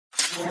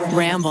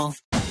Ramble.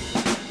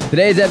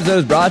 Today's episode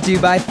is brought to you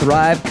by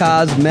Thrive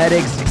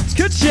Cosmetics.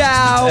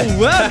 Ka-chow!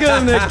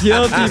 Welcome to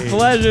Guilty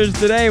Pleasures.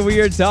 Today we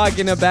are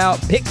talking about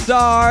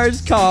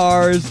Pixar's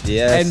Cars.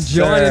 Yes, and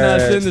joining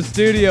us in the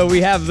studio,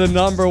 we have the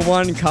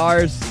 #1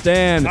 Cars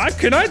stan.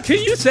 Can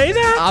you say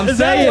that? I'm Is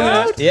saying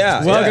that it.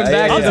 Yeah. Welcome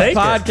back to the take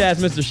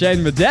podcast, Mr. Shane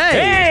Madej.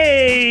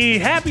 Hey,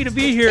 happy to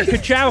be here.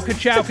 Ka-chow,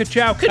 ka-chow,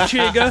 ka-chow,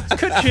 ka-chiga,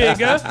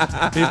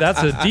 ka-chiga. Dude,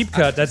 that's a deep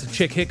cut. That's a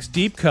Chick Hicks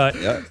deep cut.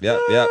 Yep.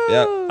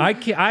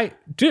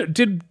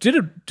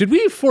 Did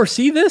we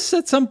foresee this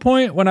at some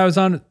point when I was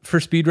on for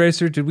Speed Racer?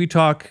 Did we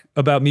talk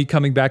about me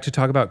coming back to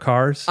talk about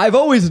cars? I've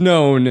always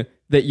known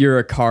that you're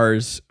a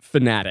Cars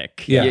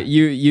fanatic. Yeah.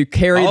 You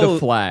carry the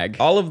flag.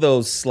 All of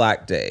those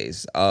Slack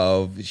days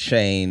of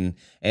Shane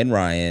and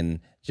Ryan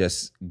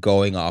just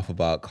going off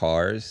about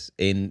cars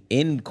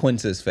in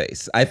Quinta's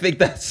face. I think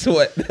that's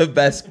what the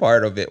best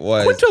part of it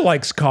was. Quinta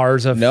likes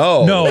cars.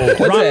 No.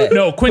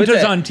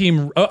 Quinta's on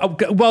team.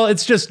 Well,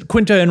 it's just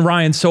Quinta and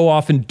Ryan so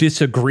often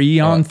disagree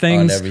on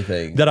things. On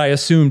everything. That I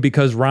assume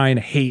because Ryan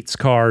hates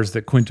cars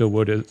that Quinta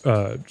would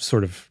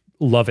sort of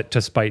love it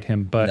to spite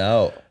him. But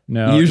No.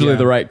 Usually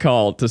the right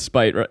call to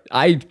spite.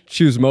 I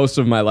choose most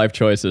of my life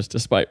choices to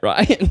spite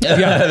Ryan.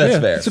 That's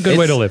fair. It's a good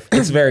way to live.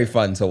 It's very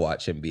fun to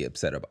watch him be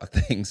upset about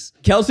things.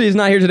 Kelsey is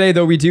not here today,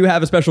 though we do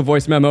have a special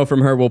voice memo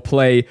from her we'll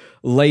play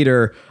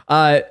later.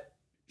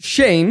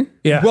 Shane,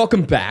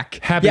 welcome back.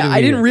 Happy to be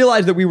I didn't here.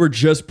 realize that we were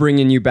just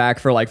bringing you back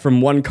for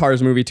from one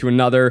Cars movie to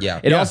another.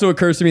 It also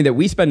occurs to me that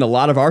we spend a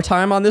lot of our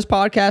time on this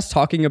podcast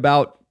talking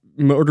about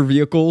motor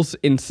vehicles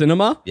in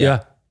cinema.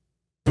 Yeah.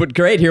 But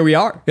great, here we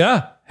are.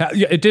 Yeah.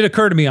 It did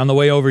occur to me on the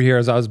way over here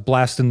as I was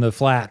blasting the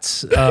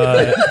flats.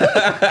 I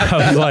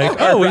was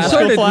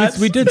like,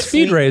 we did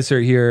Speed Racer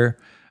here.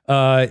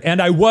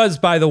 And I was,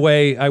 by the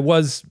way,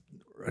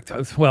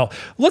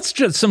 let's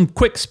just some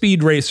quick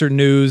Speed Racer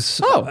news.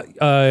 By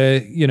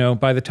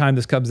the time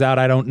this comes out,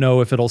 I don't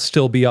know if it'll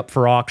still be up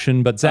for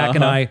auction, but Zach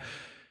and I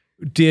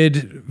did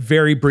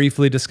very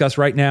briefly discuss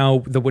right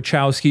now the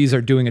Wachowskis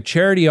are doing a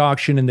charity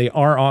auction and they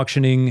are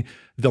auctioning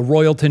the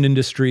Royalton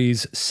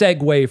Industries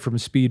Segway from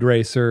Speed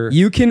Racer.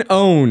 You can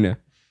own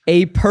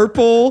a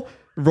purple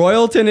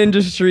Royalton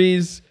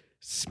Industries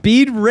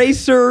Speed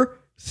Racer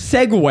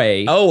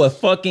Segway. Oh, a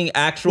fucking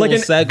actual like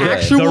an Segway.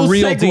 actual The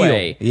real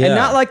Segway. deal. Yeah. And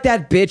not like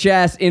that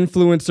bitch-ass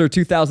influencer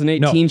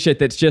 2018 shit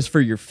that's just for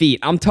your feet.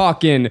 I'm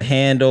talking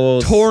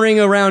Handles. touring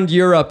around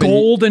Europe.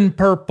 Gold and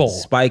purple.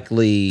 Spike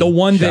Lee. The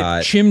one that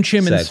shot Chim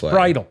Chim and Segway.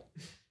 Spritel.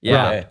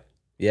 Yeah. Right.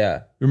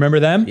 Yeah. Remember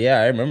them? Yeah,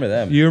 I remember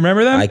them. You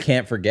remember them? I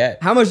can't forget.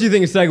 How much do you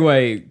think a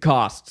Segway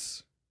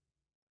costs?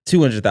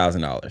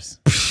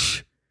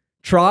 $200,000.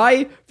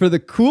 Try for the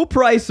cool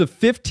price of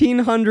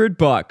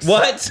 $1,500.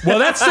 What? Well,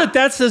 that's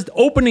the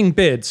opening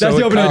bid. So That's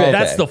the opening bid.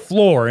 That's the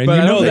floor, and But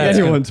you I know don't think that's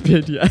anyone's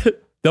bid yet.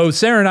 Though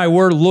Sarah and I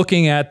were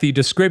looking at the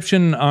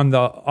description on the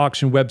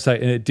auction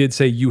website, and it did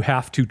say you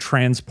have to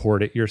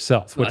transport it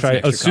yourself, which I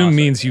assume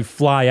means you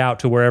fly out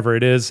to wherever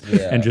it is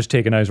and just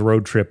take a nice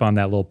road trip on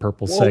that little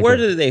purple Well, Segway. where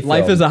did they film?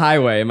 Life is a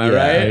highway, am I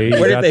right?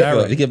 Where did they that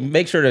film? right. You can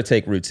make sure to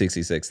take Route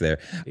 66 there.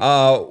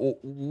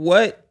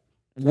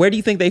 Where do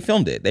you think they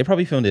filmed it? They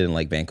probably filmed it in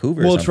like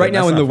Vancouver. Well, or it's right something.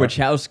 now That's in the not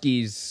far.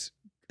 Wachowskis'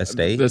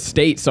 estate.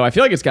 estate, so I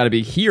feel like it's got to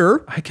be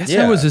here. I guess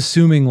Yeah. I was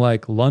assuming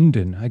like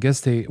London. I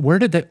guess or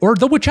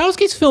the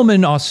Wachowskis film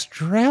in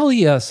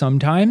Australia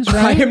sometimes, I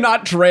right? am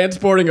not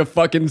transporting a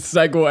fucking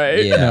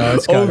Segway Yeah. No,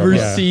 it's gotta be,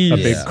 overseas. a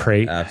big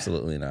crate.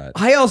 Absolutely not.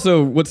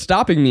 What's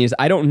stopping me is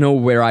I don't know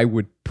where I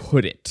would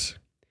put it.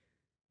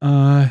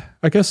 I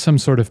guess some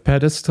sort of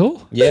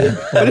pedestal. Yeah.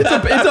 But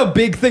it's a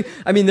big thing.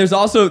 I mean, there's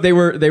also they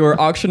were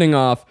auctioning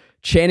off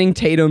Channing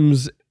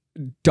Tatum's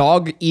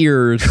dog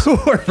ears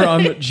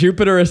from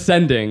Jupiter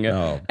Ascending.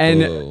 Oh,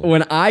 and boo.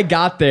 when I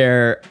got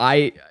there,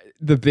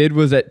 the bid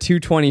was at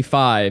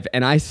 $225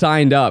 and I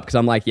signed up because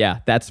I'm like, yeah,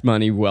 that's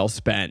money well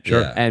spent.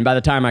 Sure. Yeah. And by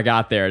the time I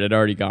got there, it had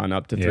already gone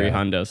up to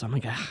 $300. So I'm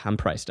like, I'm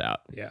priced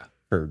out. Yeah.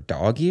 For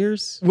dog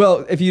ears?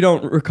 Well, if you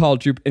don't recall,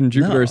 in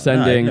Jupiter No,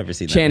 Ascending, I've never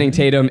seen that Channing movie.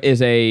 Tatum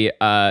is a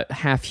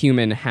half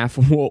human, half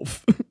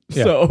wolf.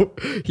 So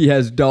he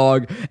has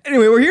dog.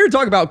 Anyway, we're here to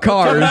talk about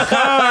cars.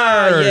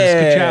 Cars.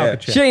 Yeah. Ka-chow,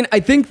 ka-chow. Shane, I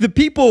think the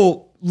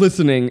people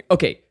listening,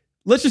 okay,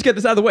 let's just get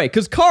this out of the way,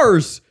 because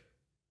Cars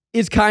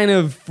is kind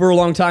of, for a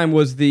long time,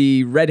 was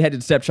the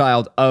redheaded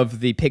stepchild of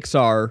the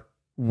Pixar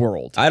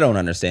world. I don't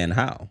understand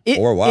how It-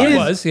 or why. it It is-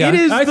 was, yeah. it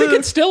is I think the-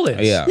 it still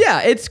is. Yeah.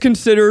 Yeah, it's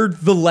considered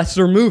the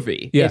lesser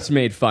movie. Yeah. It's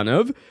made fun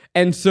of.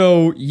 And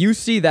so you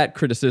see that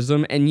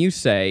criticism and you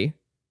say,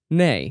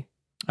 nay.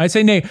 I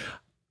say nay.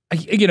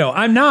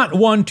 I'm not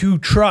one to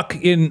truck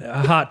in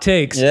hot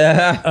takes.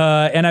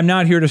 Yeah. And I'm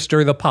not here to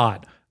stir the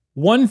pot.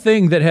 One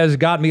thing that has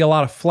got me a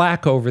lot of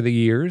flack over the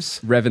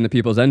years Revving the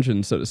people's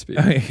engines, so to speak.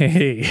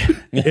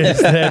 is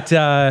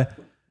that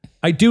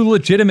I do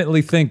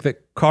legitimately think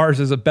that Cars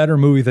is a better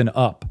movie than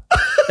Up.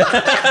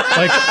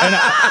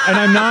 And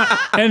I'm not,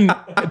 and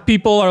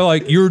people are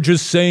like, you're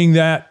just saying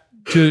that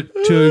to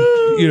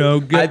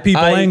get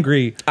people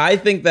angry. I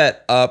think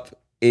that Up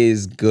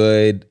is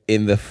good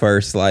in the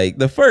first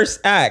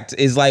act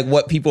is like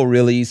what people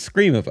really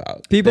scream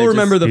about. People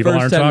remember the People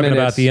first aren't 10 talking minutes.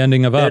 about the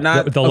ending of They're Up.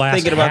 not The last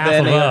thinking about half the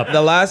ending. of Up.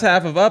 The last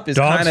half of Up is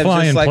Dogs kind of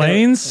flying just like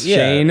planes?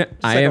 Shane,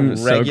 I am a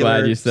so glad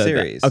regular you said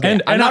series. that. Okay,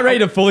 And I'm not ready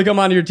to fully come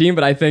onto your team,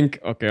 but I think,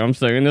 okay, I'm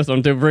saying this,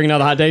 I'm bringing out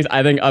the hot takes.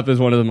 I think Up is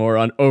one of the more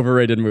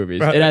overrated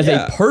movies. It has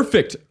a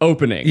perfect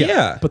opening.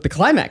 Yeah. But the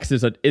climax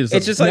is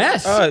it's just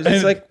mess.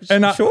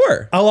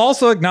 Sure. I'll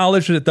also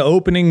acknowledge that the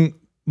opening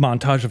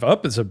montage of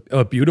Up is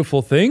a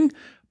beautiful thing,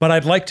 but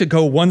I'd like to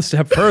go one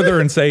step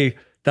further and say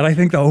that I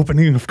think the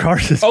opening of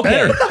Cars is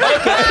better.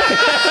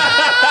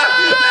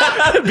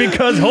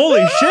 Because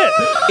holy shit,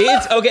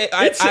 It's okay.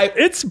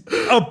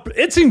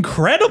 it's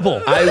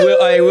incredible.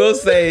 I will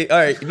say. All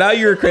right, now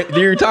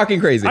you're talking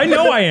crazy. I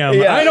know I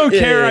am. I don't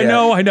care. I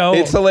know.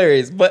 It's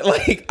hilarious, but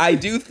like I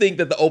do think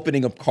that the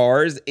opening of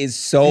Cars is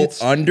so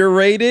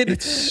underrated.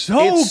 It's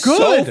so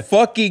good. so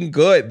fucking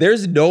good.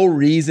 There's no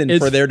reason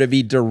for there to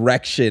be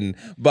direction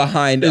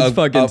behind a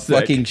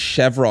fucking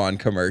Chevron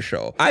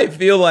commercial. I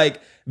feel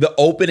like the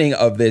opening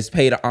of this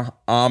paid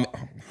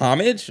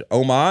homage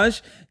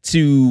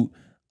to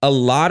a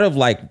lot of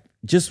like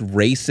just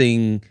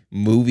racing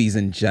movies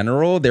in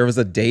general. There was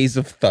a Days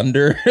of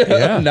Thunder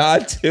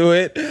nod to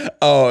it.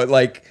 Oh,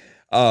 like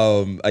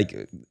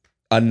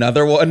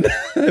another one,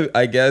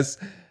 I guess.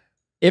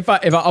 If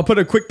I'll put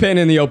a quick pin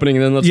in the opening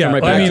and then let's come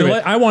right back to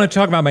it. I want to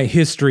talk about my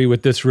history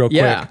with this real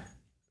quick.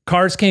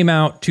 Cars came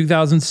out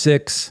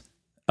 2006.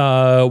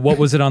 What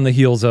was it on the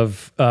heels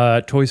of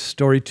Toy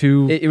Story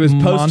 2? It was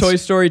post Toy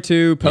Story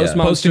 2, post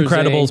Monsters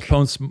Incredibles, Inc.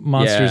 post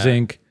Monsters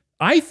Inc.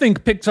 I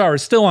think Pixar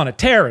is still on a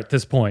tear at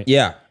this point.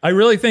 Yeah. I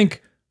really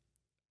think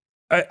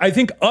I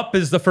think Up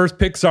is the first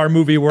Pixar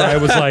movie where I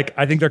was like,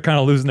 I think they're kind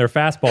of losing their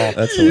fastball.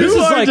 This You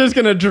are just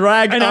going to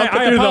drag and Up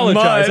I through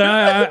apologize. the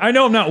mud. I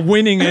know I'm not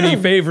winning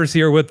any favors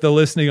here with the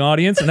listening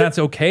audience, and that's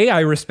okay.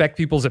 I respect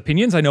people's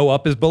opinions. I know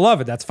Up is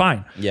beloved. That's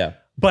fine. Yeah.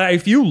 But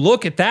if you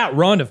look at that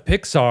run of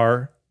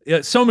Pixar,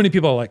 so many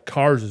people are like,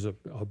 Cars is a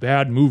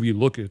bad movie.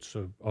 Look, it's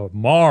a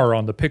mar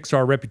on the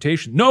Pixar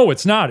reputation. No,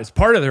 it's not. It's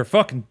part of their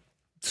fucking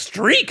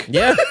streak.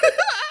 Yeah.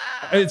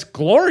 It's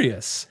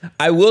glorious.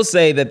 I will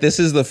say that this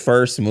is the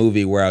first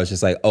movie where I was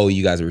just like, oh,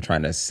 you guys were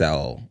trying to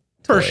sell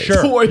For toys.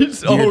 sure.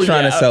 Toys. You're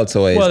trying to sell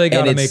toys. Well, they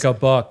got to And make a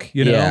buck,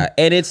 you know? Yeah,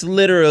 and it's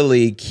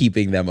literally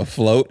keeping them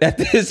afloat at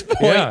this point.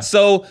 Yeah.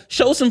 So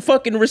show some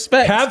fucking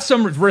respect. Have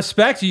some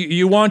respect.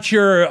 You want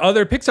your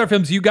other Pixar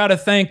films, you got to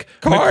thank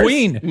Cars.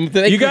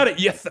 McQueen. You got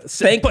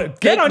to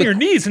get on your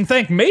knees and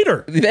thank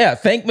Mater. Yeah,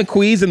 thank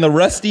McQueeze and the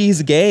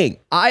Rusties gang.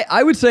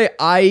 I would say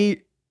I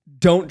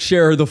don't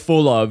share the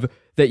full love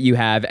that you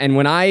have. And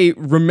when I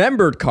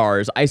remembered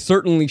Cars, I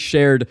certainly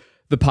shared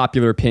the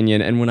popular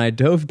opinion. And when I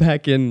dove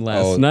back in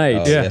last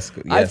night, I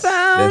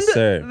found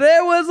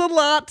there was a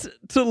lot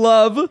to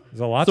love. There's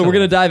a lot so we're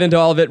going to dive into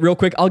all of it real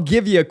quick. I'll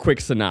give you a quick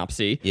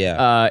synopsis.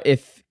 Yeah.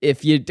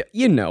 If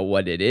you know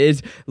what it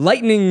is.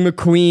 Lightning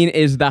McQueen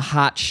is the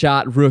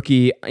hotshot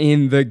rookie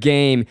in the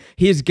game.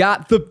 He's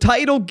got the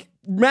title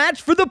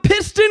match for the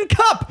Piston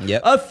Cup.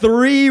 Yep. A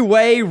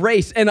 3-way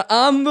race. And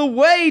on the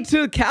way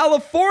to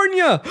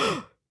California,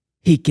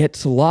 he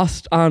gets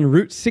lost on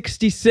Route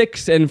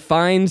 66 and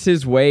finds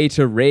his way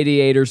to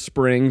Radiator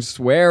Springs,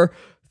 where,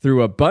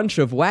 through a bunch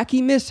of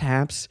wacky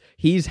mishaps,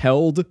 he's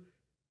held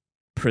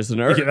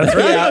prisoner. Yeah, that's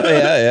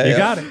right. You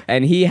got it.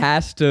 And he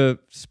has to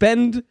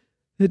spend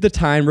the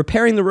time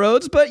repairing the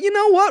roads. But you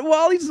know what?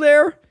 While he's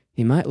there,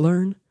 he might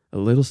learn a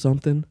little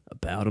something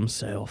about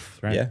himself.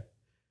 Right. Yeah.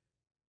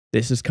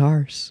 This is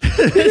Cars.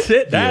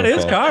 That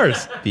is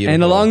Cars. Beautiful.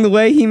 And along the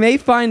way, he may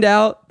find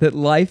out that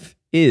life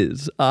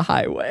is a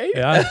highway.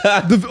 Yeah.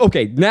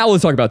 Okay, now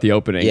let's talk about the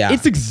opening. Yeah.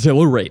 It's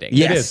exhilarating.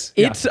 Yes.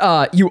 It is.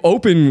 It's you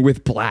open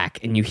with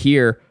Black and you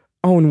hear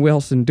Owen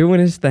Wilson doing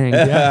his thing.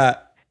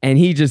 And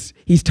he's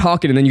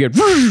talking and then you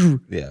get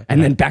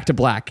and then back to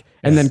Black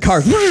and then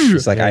Cars.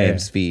 It's like I am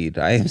speed.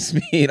 I am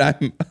speed.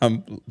 I'm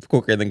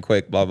quicker than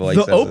quick. Blah blah.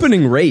 The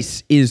opening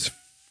race is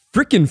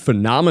freaking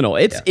phenomenal.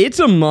 It's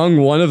among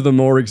one of the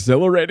more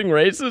exhilarating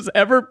races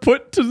ever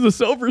put to the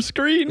silver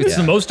screen. It's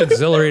the most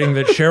exhilarating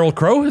that Sheryl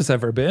Crow has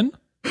ever been.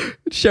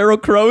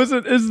 Sheryl Crow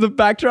is the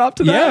backdrop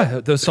to that. Yeah,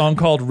 the song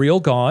called "Real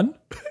Gone."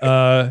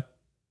 I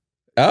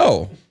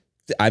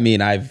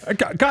mean, I'm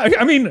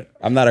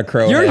not a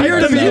crow. You're here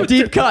to be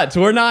deep cuts.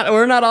 We're not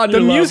on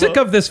your the music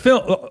level. of this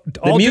film.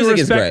 All due music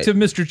is respect to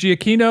Mr.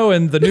 Giacchino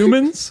and the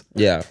Newmans.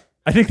 Yeah.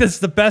 I think that's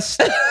the best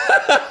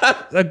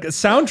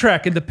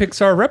soundtrack in the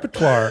Pixar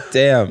repertoire.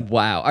 Damn.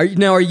 Wow. Are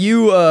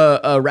you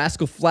a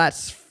Rascal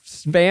Flatts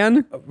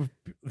fan?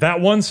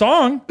 That one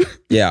song.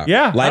 Yeah.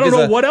 Yeah. I don't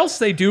know what else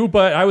they do,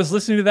 but I was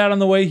listening to that on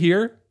the way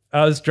here.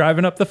 I was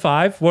driving up the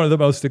 5, one of the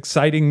most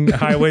exciting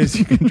highways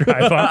you can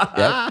drive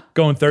on,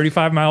 going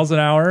 35 miles an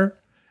hour.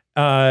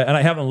 And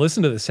I haven't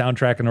listened to the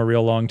soundtrack in a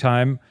real long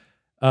time.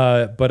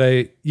 But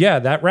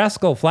that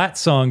Rascal Flatts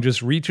song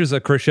just reaches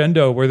a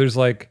crescendo where there's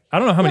like, I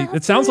don't know how many,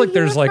 it sounds like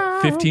there's like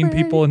 15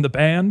 people in the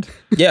band.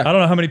 Yeah. I don't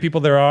know how many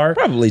people there are.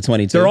 Probably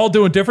 22. They're all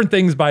doing different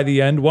things by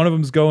the end. One of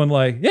them's going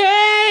like,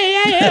 yeah,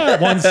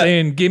 yeah. One's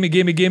saying, gimme,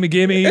 gimme, gimme,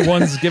 gimme.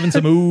 One's giving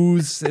some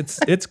ooze.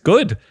 It's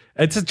good.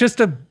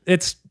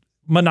 It's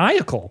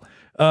maniacal.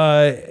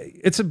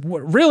 It's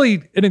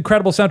really an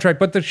incredible soundtrack.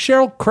 But the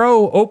Sheryl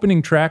Crow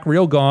opening track,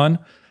 Real Gone,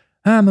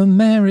 I'm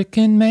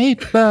American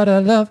made, but I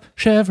love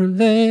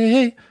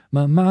Chevrolet.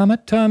 My mama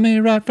taught me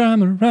right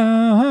from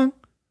wrong.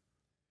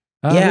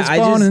 I was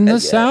born in the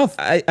South.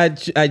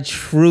 I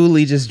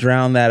truly just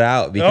drowned that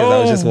out because I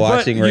was just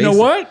watching racing. You know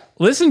what?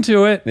 Listen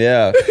to it.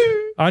 Yeah.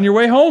 On your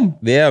way home.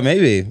 Yeah,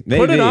 maybe.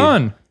 Put it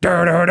on.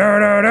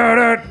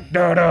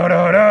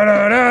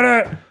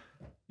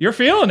 You're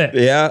feeling it.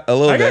 Yeah, a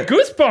little bit. I got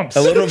goosebumps. A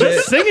little bit.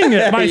 Just singing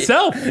it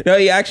myself. No,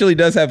 he actually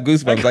does have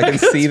goosebumps. I can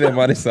see them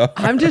on his arm.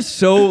 I'm just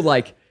so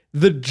like,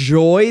 the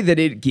joy that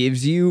it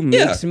gives you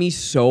makes me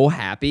so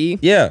happy.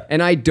 Yeah.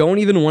 And I don't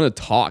even want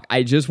to talk.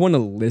 I just want to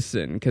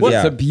listen because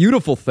it's a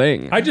beautiful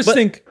thing. I just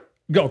think,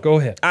 go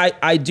ahead.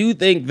 I do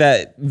think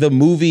that the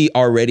movie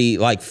already,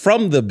 like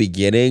from the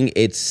beginning,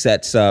 it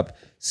sets up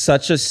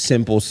such a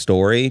simple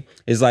story.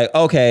 It's like,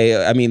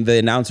 okay, I mean, the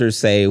announcers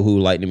say who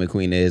Lightning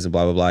McQueen is and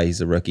blah, blah, blah.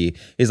 He's a rookie.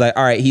 He's like,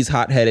 all right, he's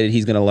hot-headed.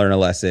 He's going to learn a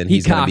lesson.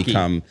 He's going to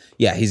become,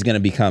 he's going to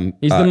become.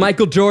 He's the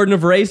Michael Jordan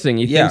of racing.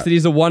 He thinks that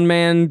he's a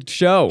one-man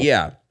show.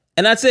 Yeah.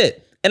 And that's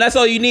it. And that's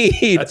all you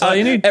need. That's all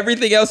you need.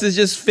 Everything else is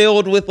just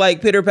filled with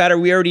like pitter patter.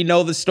 We already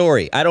know the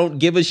story. I don't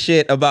give a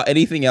shit about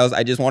anything else.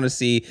 I just want to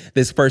see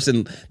this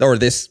person or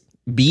this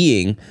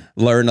being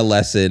learn a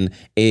lesson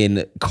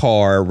in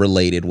car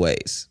related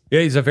ways.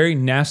 Yeah, he's a very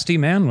nasty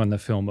man when the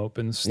film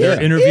opens. They're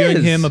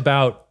interviewing him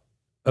about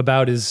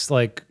his,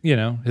 like, you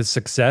know, his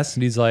success,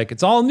 and he's like,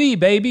 it's all me,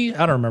 baby.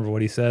 I don't remember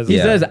what he says. He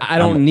says, I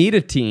don't need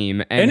a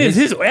team. And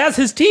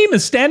his team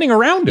is standing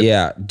around him.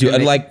 Yeah,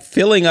 like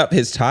filling up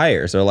his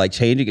tires or like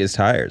changing his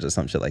tires or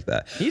some shit like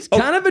that. He's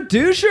kind of a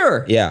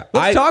doucher. Yeah.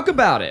 Let's talk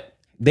about it.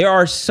 There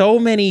are so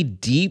many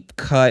deep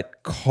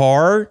cut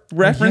car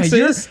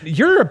references. Yeah,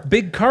 you're a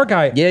big car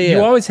guy. Yeah.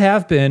 You always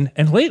have been.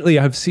 And lately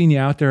I've seen you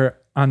out there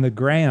on the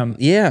gram.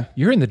 Yeah.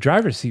 You're in the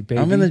driver's seat,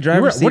 baby. I'm in the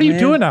driver's seat, What are you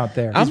doing out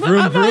there? I'm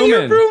out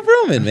here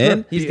vrooming,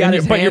 man. He's got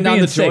his hand on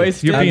the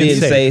joystick. I'm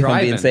being safe.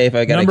 I'm being safe.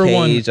 I got Number a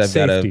cage. one, I've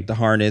got the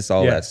harness,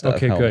 all that stuff.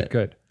 Okay, helmet.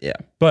 good. Yeah.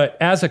 But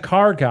as a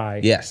car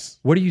guy, yes.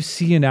 What are you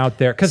seeing out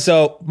there? Because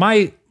so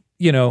my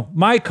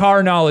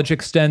car knowledge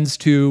extends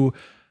to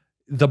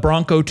the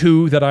Bronco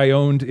 2 that I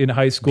owned in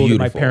high school that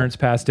my parents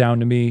passed down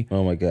to me.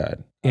 Oh my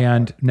God.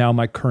 And now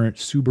my current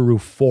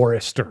Subaru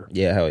Forester.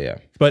 Yeah, hell yeah.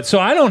 But so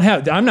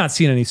I'm not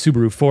seeing any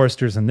Subaru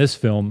Foresters in this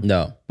film.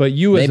 No. But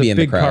you as a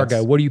big car guy,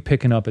 what are you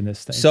picking up in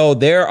this thing? So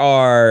there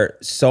are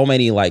so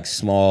many like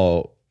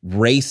small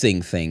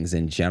racing things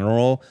in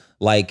general,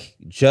 like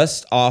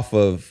just off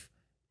of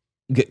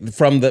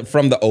from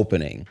the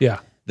opening. Yeah.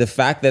 The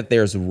fact that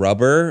there's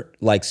rubber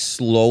like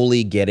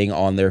slowly getting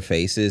on their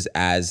faces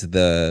as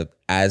the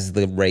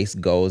race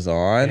goes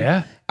on.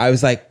 Yeah. I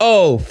was like,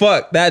 oh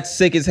fuck, that's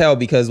sick as hell,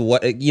 because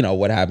what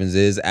happens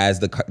is as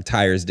the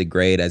tires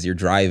degrade as you're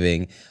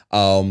driving,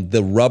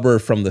 the rubber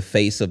from the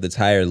face of the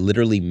tire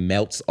literally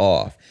melts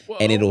off. Whoa.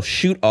 And it'll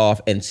shoot off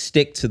and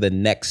stick to the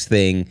next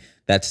thing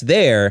that's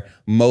there.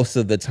 Most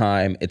of the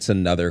time it's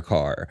another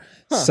car.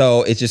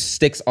 So it just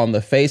sticks on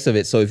the face of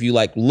it. So if you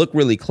like look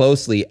really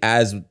closely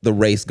as the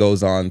race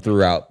goes on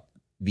throughout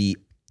the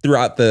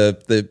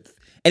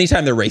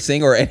anytime they're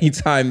racing or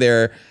anytime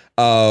they're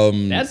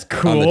that's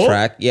cool. On the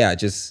track. Yeah,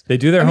 just they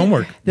do their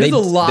homework. There's a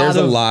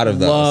lot of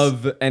those.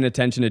 Love and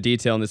attention to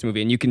detail in this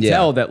movie, and you can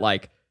tell that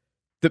like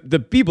the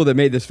people that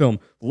made this film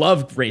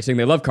love racing.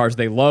 They love cars.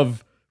 They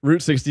love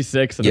Route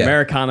 66 and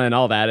Americana and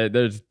all that.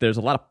 There's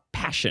a lot of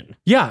passion.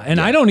 Yeah, and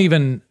I don't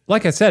even,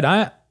 like I said,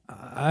 I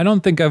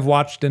don't think I've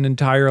watched an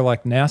entire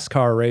like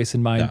NASCAR race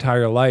in my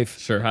entire life.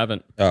 Sure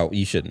haven't. Oh,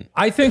 you shouldn't.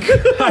 I think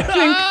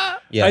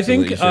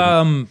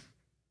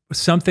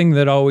something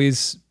that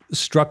always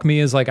struck me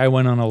is like I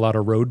went on a lot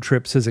of road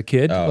trips as a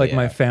kid.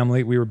 My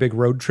family, we were big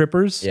road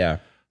trippers. Yeah.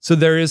 So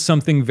there is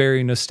something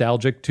very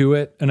nostalgic to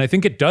it. And I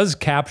think it does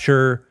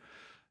capture,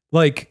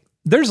 like,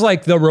 there's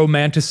like the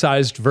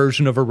romanticized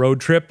version of a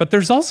road trip, but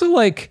there's also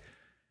like,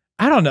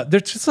 I don't know,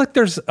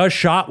 there's a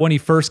shot when he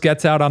first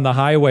gets out on the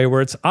highway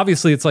where it's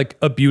like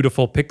a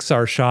beautiful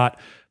Pixar shot,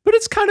 but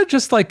it's kind of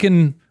just like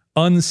an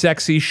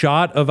unsexy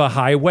shot of a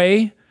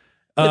highway.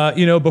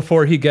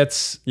 Before he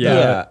gets,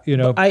 But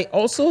I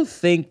also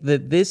think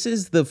that this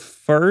is the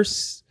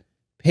first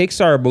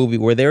Pixar movie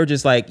where they were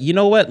just like, you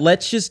know what?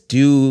 Let's just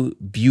do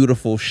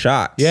beautiful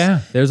shots. Yeah,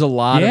 there's a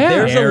lot of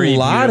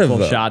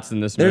beautiful shots in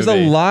this movie. There's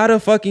a lot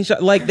of fucking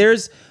shots. Like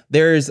there's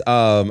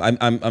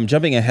I'm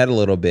jumping ahead a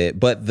little bit,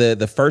 but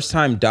the first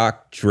time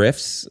Doc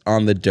drifts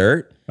on the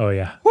dirt. Oh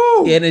yeah.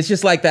 Woo! And it's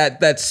just like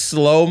that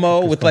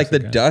slow-mo with like the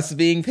dust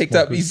being picked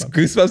up. These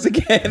goosebumps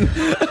again.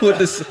 With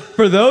this.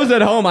 For those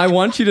at home, I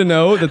want you to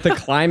know that the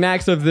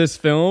climax of this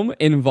film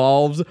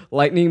involves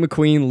Lightning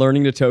McQueen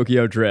learning to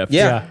Tokyo drift.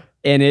 Yeah.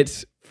 And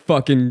it's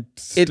fucking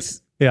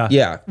it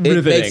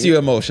makes you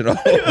emotional.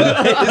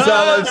 That's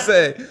all I'm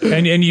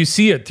saying. And you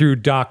see it through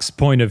Doc's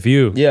point of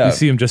view. Yeah. You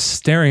see him just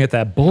staring at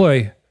that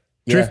boy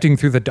drifting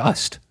through the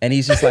dust. And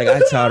he's just like,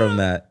 I taught him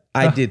that.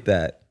 I did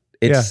that.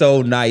 It's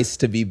so nice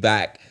to be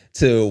back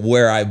to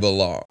where I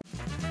belong.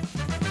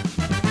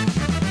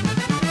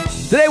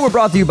 Today we're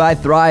brought to you by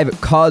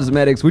Thrive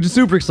Cosmetics, which is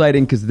super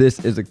exciting because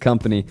this is a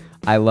company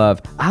I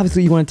love.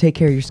 Obviously, you want to take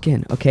care of your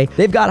skin, okay?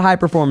 They've got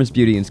high-performance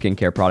beauty and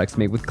skincare products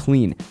made with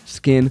clean,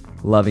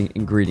 skin-loving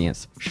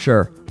ingredients.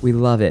 Sure, we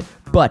love it,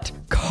 but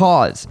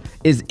cause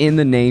is in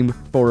the name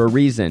for a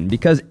reason,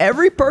 because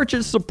every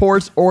purchase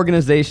supports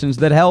organizations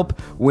that help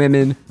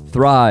women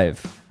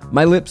thrive.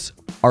 My lips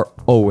are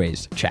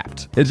always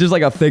chapped. It's just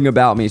like a thing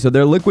about me. So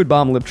their Liquid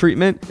Balm Lip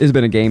Treatment has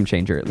been a game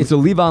changer. It's a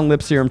leave-on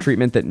lip serum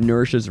treatment that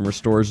nourishes and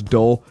restores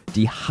dull,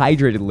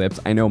 dehydrated lips.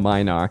 I know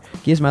mine are.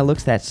 Gives my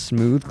looks that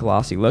smooth,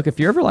 glossy look.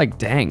 If you're ever like,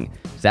 dang,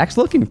 Zach's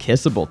looking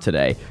kissable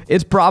today,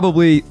 it's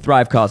probably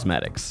Thrive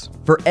Cosmetics.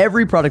 For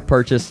every product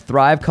purchase,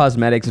 Thrive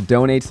Cosmetics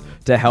donates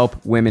to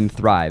help women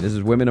thrive. This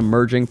is women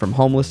emerging from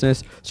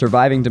homelessness,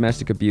 surviving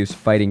domestic abuse,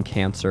 fighting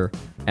cancer,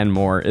 and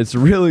more. It's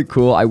really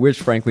cool. I wish,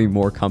 frankly,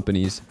 more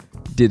companies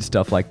did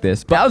stuff like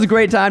this. But that was a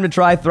great time to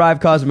try Thrive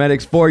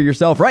Cosmetics for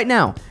yourself. Right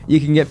now, you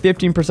can get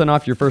 15%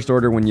 off your first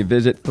order when you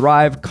visit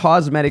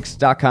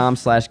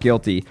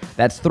thrivecosmetics.com/guilty.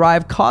 That's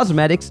Thrive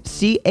Cosmetics,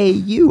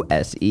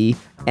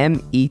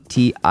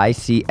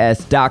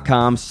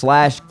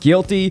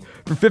 CAUSEMETICS.com/guilty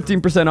for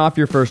 15% off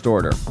your first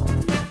order.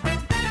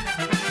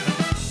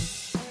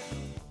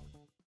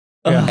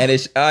 And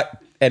it's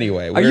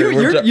anyway.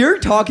 You're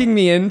talking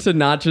me into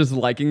not just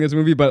liking this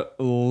movie, but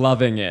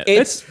loving it.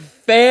 It's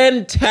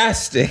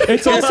fantastic.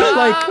 It's also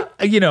like,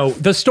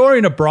 the story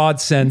in a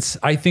broad sense,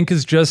 I think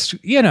is just,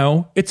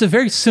 it's a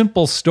very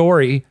simple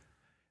story.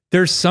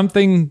 There's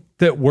something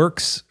that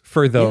works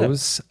for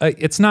those.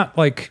 It's not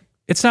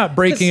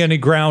breaking any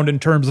ground in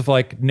terms of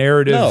like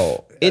narrative.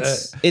 No,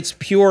 it's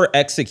pure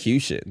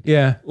execution.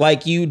 Yeah.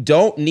 Like you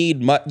don't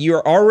need much.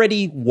 You're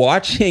already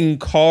watching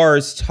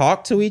cars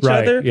talk to each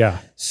other. Yeah.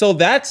 So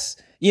that's,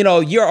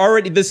 you're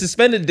already, the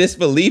suspended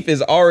disbelief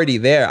is already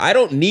there. I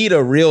don't need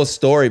a real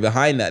story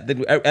behind that.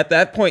 At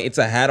that point, it's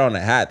a hat on a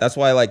hat. That's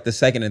why like the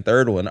second and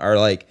third one are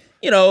like,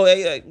 we're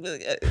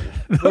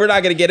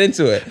not going to get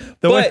into it.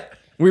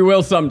 We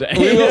will someday.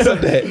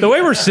 The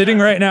way we're sitting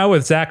right now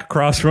with Zach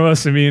across from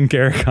us and me and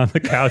Garrick on the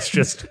couch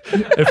just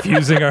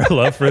effusing our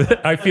love for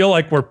it, I feel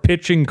like we're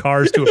pitching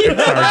Cars to a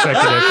Pixar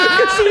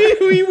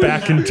executive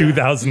back in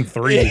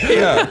 2003.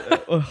 Yeah.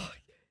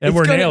 And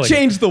we're nailing it.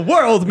 Change the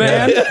world,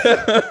 man.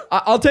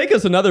 I'll take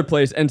us another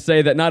place and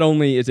say that not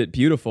only is it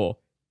beautiful,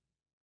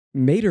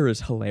 Mater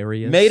is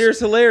hilarious. Mater's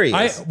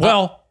hilarious.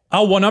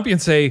 I'll one up you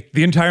and say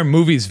the entire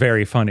movie's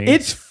very funny.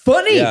 It's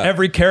funny. Yeah.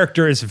 Every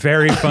character is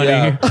very funny.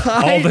 Yeah.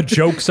 All the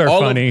jokes are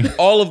funny.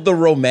 All of the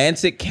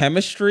romantic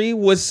chemistry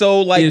was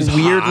so like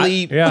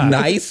weirdly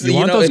nice. You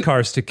want those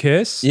cars to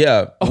kiss?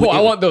 Yeah. Oh, I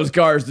want those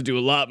cars to do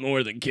a lot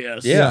more than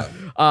kiss. Yeah.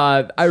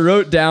 I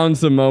wrote down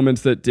some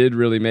moments that did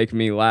really make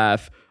me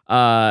laugh.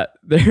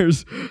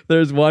 There's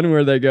one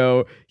where they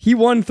go, he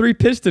won 3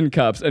 piston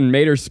cups, and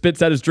Mater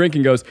spits out his drink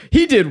and goes,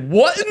 he did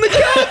what in the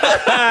cup?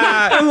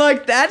 I'm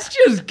like, that's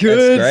just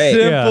good,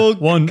 simple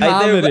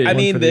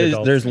comedy.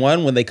 There's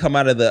one when they come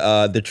out of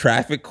the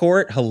traffic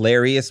court,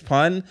 hilarious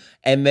pun,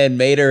 and then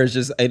Mater is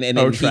just and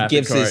he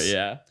gives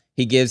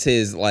he gives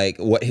his like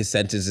what his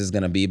sentence is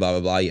gonna be, blah blah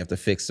blah. You have to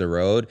fix the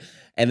road,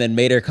 and then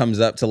Mater comes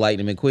up to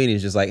Lightning McQueen.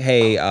 He's just like,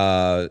 hey,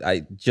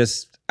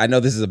 I know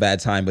this is a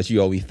bad time, but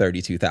you owe me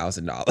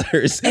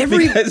 $32,000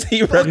 because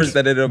he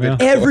represented him.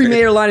 Every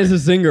Mater line is a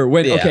zinger.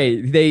 When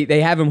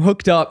they have him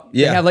hooked up.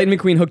 Yeah. They have Lightning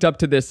McQueen hooked up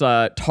to this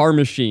tar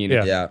machine.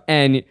 Yeah.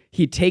 And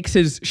he takes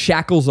his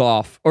shackles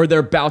off, or they're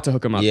about to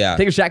hook him up. Yeah.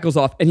 Take his shackles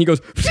off, and he goes,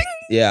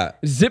 yeah,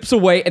 zips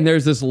away, and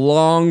there's this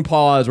long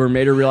pause where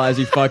Mater realizes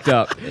he fucked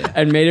up,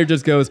 and Mater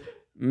just goes,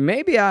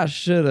 maybe I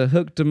should have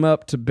hooked him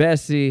up to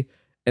Bessie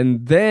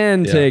and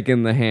then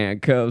taken the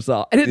handcuffs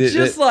off. And it's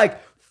just like.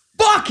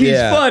 Fuck, he's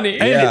funny.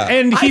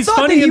 And he's I thought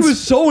funny. That he was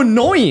so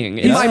annoying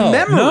in my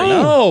memory.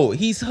 No,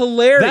 he's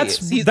hilarious.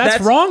 That's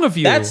wrong of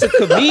you. That's a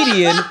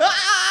comedian.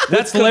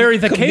 That's Larry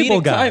the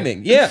Cable Guy.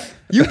 Timing. Yeah.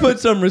 You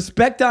put some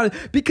respect on it.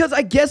 Because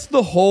I guess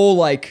the whole,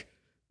 like,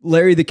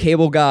 Larry the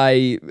Cable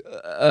Guy,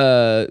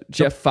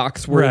 Jeff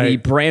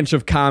Foxworthy branch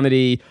of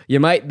comedy, you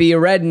might be a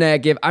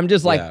redneck. I'm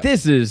just like,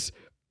 this is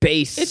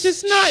base It's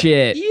just not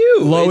shit. you.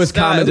 Lowest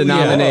common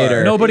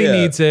denominator. Nobody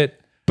needs it.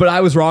 But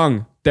I was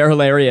wrong. They're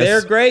hilarious.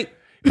 They're great.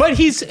 But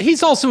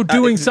he's also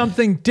doing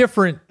something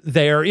different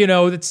there.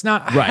 It's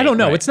not, I don't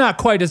know. Right. It's not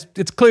quite as,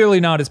 it's clearly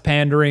not as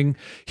pandering.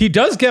 He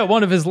does get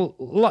one of his,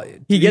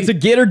 he gets a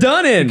get her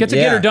done in. He gets a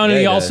get her done, and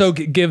he also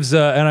gives,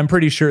 and I'm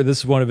pretty sure this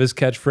is one of his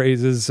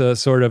catchphrases,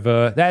 sort of,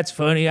 that's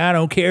funny, I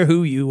don't care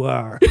who you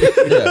are.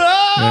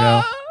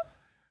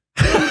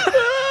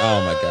 Oh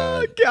my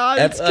God. God,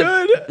 it's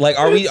good. Like,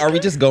 are we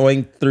just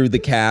going through the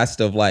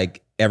cast of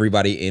like,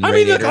 everybody in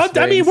Radiator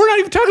Springs? We're not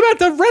even talking about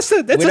the rest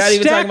of it. We're not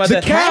even talking about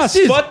the cast.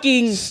 Is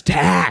fucking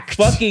stacked.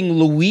 Fucking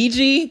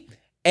Luigi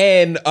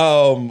and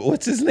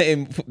what's his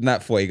name?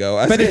 Not Fuego.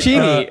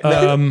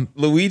 Fettuccine.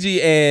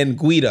 Luigi and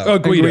Guido. Oh,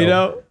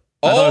 Guido.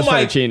 Oh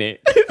my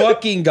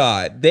fucking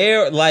God.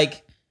 They're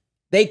like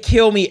They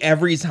kill me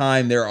every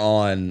time they're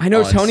on. I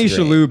know on Tony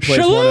screen. Shalhoub plays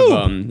one of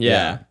them.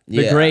 Yeah.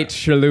 The great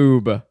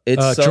Shalhoub.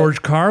 It's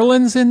George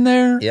Carlin's in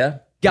there. Yeah.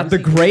 Got the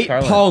great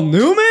Paul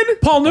Newman.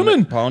 Paul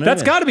Newman.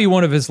 That's got to be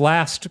one of his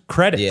last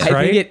credits, right?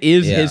 I think it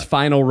is his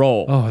final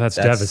role. Oh, that's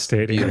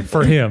devastating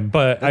for him.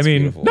 But I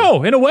mean, beautiful.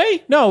 no, in a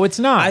way, no, it's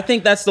not. I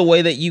think that's the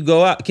way that you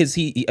go out because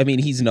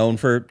he's known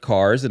for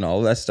cars and all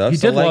of that stuff. He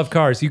did love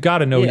cars. You got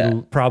to know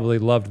you probably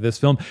loved this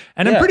film.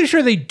 And I'm pretty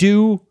sure they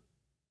do.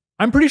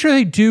 I'm pretty sure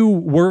they do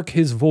work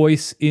his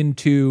voice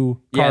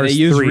into Cars 3. They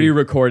use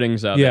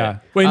re-recordings of it. Yeah,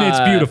 and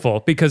it's beautiful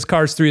because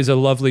Cars 3 is a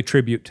lovely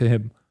tribute to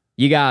him.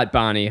 You got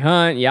Bonnie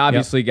Hunt. You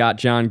obviously got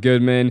John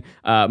Goodman.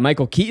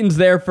 Michael Keaton's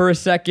there for a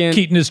second.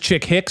 Keaton is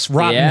Chick Hicks.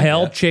 Rotten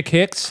Hell, Chick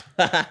Hicks.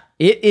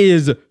 It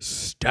is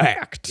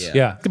stacked.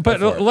 Yeah.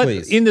 But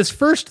in this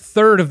first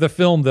third of the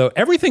film, though,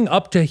 everything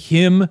up to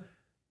him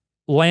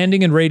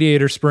landing in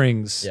Radiator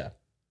Springs. Yeah.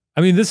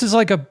 I mean, this is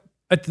like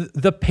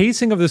the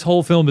pacing of this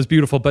whole film is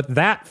beautiful, but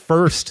that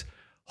first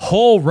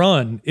whole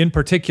run in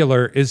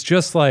particular is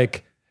just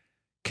like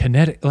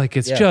kinetic. Like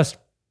it's just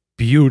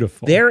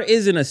beautiful. There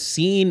isn't a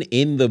scene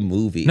in the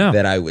movie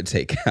that I would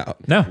take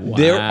out. No. Wow.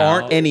 There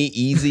aren't any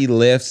easy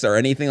lifts or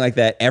anything like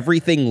that.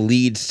 Everything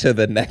leads to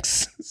the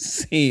next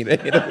scene.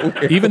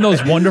 Even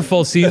those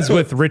wonderful scenes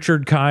with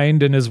Richard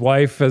Kind and his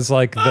wife as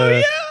like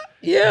the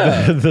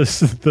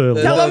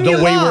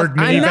wayward minivans.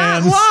 I'm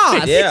not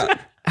lost. Yeah.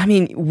 I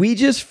mean, we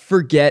just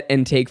forget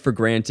and take for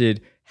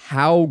granted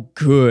how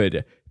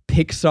good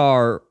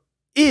Pixar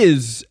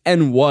is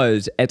and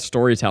was at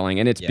storytelling,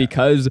 and it's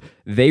because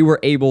they were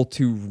able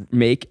to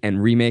make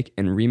and remake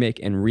and remake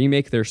and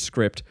remake their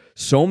script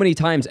so many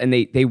times, and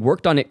they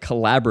worked on it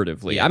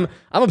collaboratively. I'm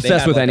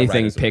obsessed with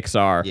anything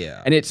Pixar,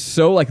 and it's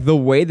so like the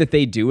way that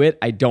they do it.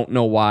 I don't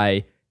know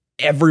why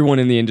everyone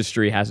in the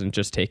industry hasn't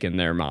just taken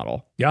their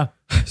model. Yeah.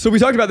 So we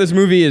talked about this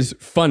movie is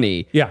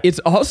funny. Yeah. It's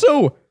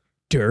also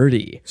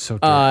dirty. So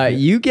dirty.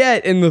 You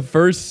get in the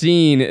first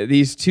scene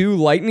these two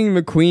Lightning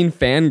McQueen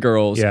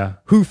fangirls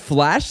who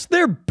flash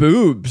their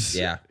boobs.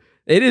 Yeah.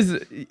 It is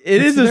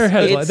their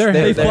headlights.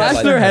 They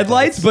flash their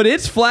headlights, but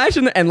it's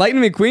flashing and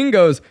Lightning McQueen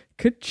goes,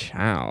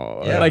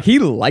 "Ka-chow." Yeah. Like he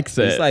likes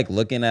it. He's like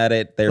looking at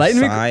it. There's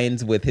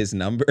signs with his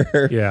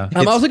number. Yeah.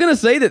 I'm also going to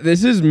say that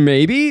this is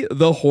maybe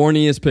the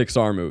horniest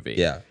Pixar movie.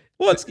 Yeah.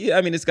 Well, it's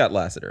got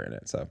Lasseter in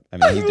it, so I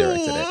mean, he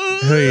directed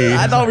it. Hey.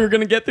 I thought we were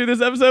going to get through this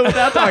episode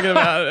without talking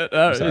about it.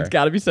 It's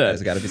got to be said.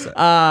 It's got to be said.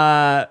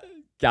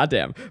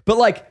 Goddamn. But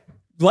like,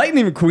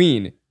 Lightning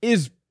McQueen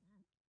is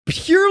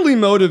purely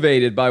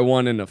motivated by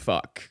wanting to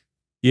fuck.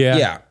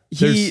 Yeah.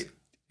 He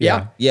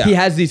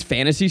has these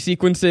fantasy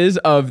sequences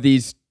of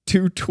these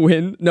two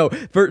twin.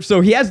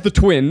 So he has the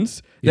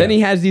twins. Then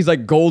he has these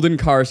like golden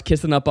cars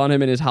kissing up on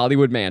him in his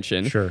Hollywood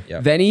mansion. Sure.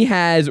 Yep. Then he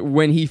has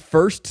when he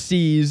first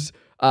sees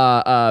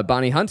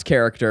Bonnie Hunt's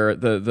character,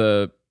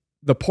 the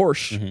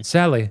Porsche. Mm-hmm.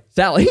 Sally,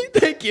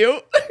 thank you.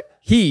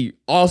 He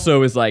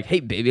also is like, "Hey,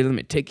 baby, let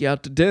me take you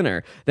out to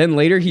dinner." Then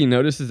later he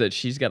notices that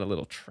she's got a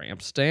little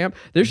tramp stamp.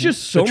 There's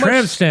just so much.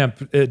 Tramp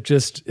stamp.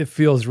 It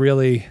feels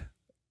really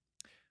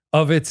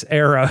of its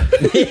era.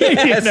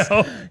 Yes.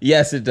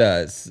 Yes, it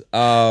does.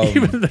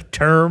 Even the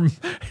term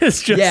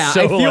is just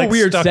I feel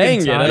weird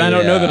saying it, and I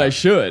don't know that I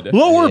should.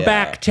 Lower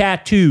back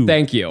tattoo.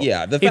 Thank you.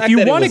 Yeah. If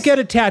you want to get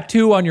a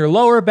tattoo on your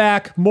lower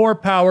back, more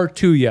power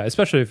to you,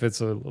 especially if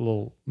it's a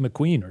little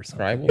McQueen or something.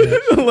 Tribal.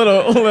 a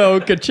little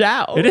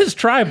ka-chow. It is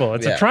tribal.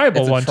 It's a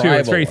tribal one too.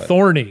 It's very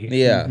thorny.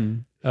 Yeah. Mm-hmm.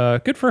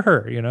 Good for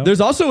her, There's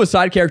also a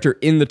side character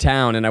in the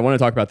town, and I want to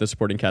talk about the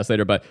supporting cast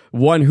later, but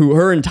one who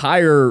her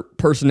entire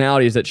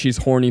personality is that she's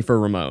horny for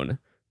Ramon.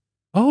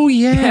 Oh,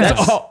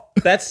 yes.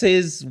 That's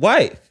his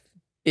wife.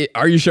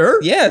 Are you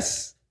sure?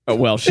 Yes. Oh,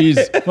 well, she's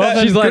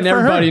letting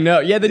everybody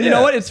know. Yeah, then you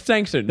know what? It's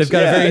sanctioned. They've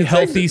got a very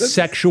healthy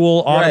sexual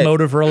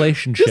automotive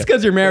relationship. Just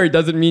because you're married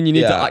doesn't mean you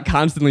need to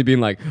constantly be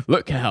like,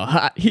 look how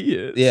hot he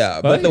is.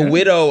 Yeah, but the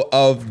widow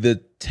of the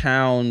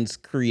town's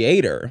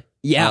creator...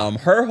 Yeah.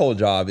 Her whole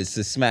job is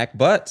to smack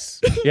butts.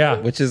 Yeah.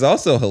 Which is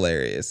also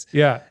hilarious.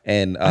 Yeah.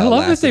 And I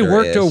love that they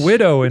worked a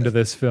widow into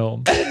this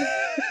film.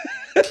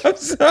 I'm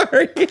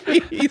sorry.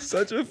 He's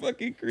such a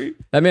fucking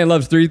creep. That man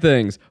loves three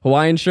things: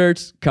 Hawaiian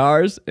shirts,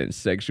 cars, and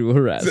sexual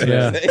harassment.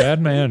 Yeah.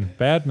 Bad man.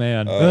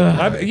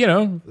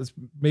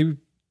 Maybe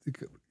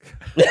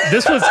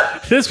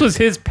this was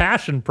his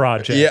passion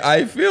project. Yeah,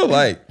 I feel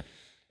like.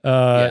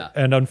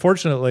 And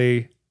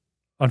unfortunately,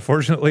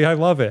 I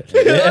love it.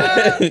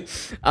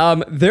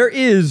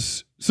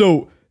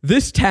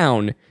 This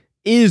town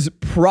is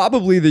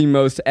probably the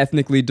most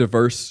ethnically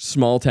diverse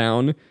small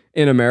town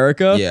in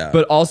America,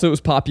 but also is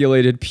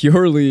populated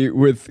purely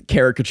with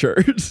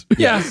caricatures.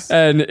 Yes.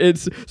 And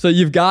so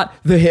you've got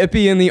the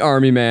hippie and the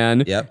army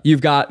man. Yep.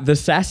 You've got the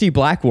sassy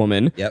black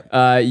woman.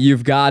 Yep.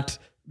 You've got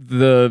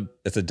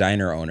it's a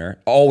diner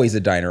owner, always a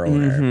diner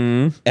owner.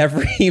 Mm-hmm.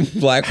 Every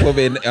black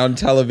woman on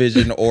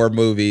television or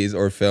movies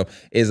or film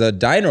is a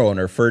diner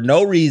owner for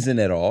no reason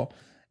at all.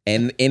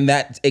 And in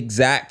that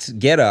exact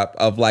getup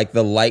of like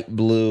the light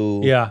blue,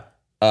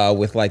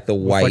 with like the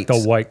white,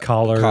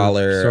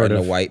 collar and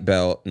a white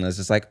belt, and it's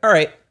just like, all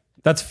right,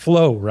 That's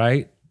Flo,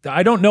 right?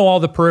 I don't know all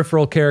the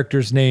peripheral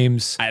characters'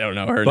 names. I don't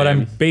know her but name.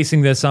 I'm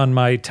basing this on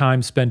my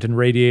time spent in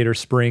Radiator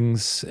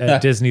Springs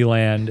at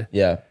Disneyland.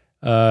 Yeah.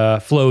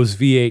 Flo's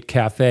V8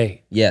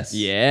 Cafe. Yes.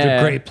 Yeah.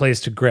 It's a great place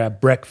to grab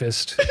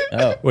breakfast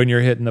when you're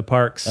hitting the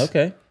parks.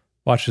 Okay.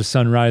 Watch the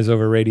sunrise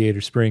over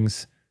Radiator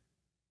Springs.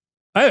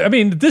 I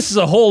mean, this is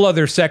a whole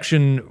other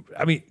section.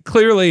 I mean,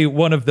 clearly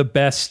one of the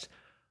best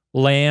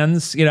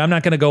lands. You know, I'm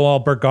not going to go all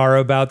Bergara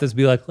about this,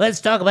 be like,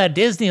 let's talk about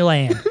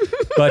Disneyland.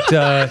 But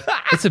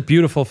it's a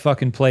beautiful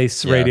fucking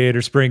place,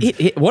 Radiator Springs.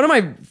 One of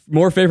my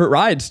more favorite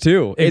rides,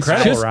 too. Incredible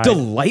it's just ride.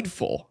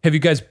 Delightful. Have you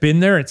guys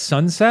been there at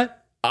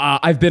sunset?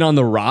 I've been on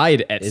the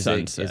ride at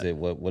sunset. Is it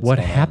what's What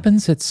going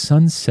happens at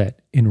sunset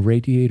in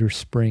Radiator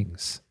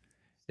Springs?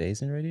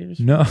 Stays in Radiator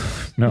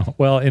Springs? No.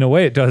 Well, in a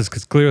way it does,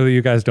 because clearly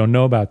you guys don't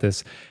know about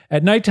this.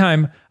 At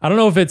nighttime, I don't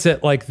know if it's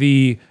at like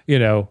the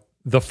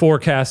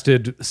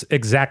forecasted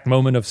exact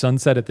moment of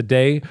sunset at the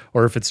day,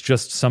 or if it's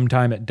just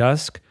sometime at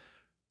dusk.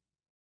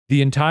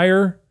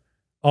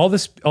 All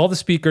the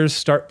speakers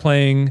start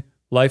playing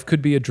Life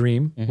Could Be a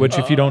Dream, which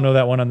if you don't know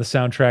that one on the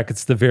soundtrack,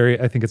 it's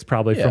I think it's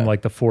probably from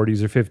like the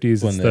 40s or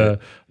 50s. It's the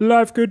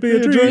Life Could Be a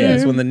Dream. Yeah,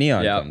 it's when the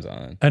neon comes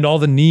on. And all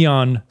the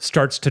neon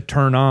starts to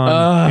turn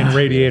on in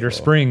Radiator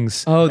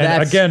Springs. Oh, and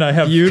that's again, I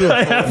have beautiful.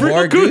 I have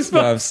More real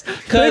goosebumps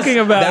Thinking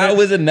about that it.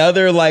 was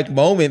another like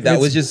moment that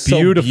was just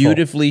beautiful. so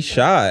beautifully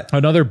shot.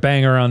 Another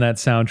banger on that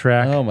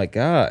soundtrack. Oh my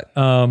God.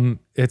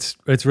 It's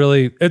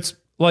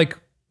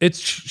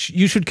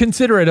you should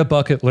consider it a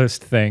bucket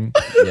list thing.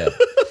 Yeah.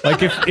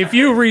 Like if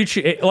you reach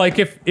like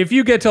if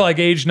you get to like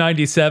age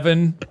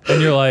 97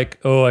 and you're like,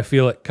 oh, I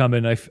feel it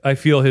coming. I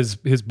feel his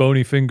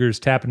bony fingers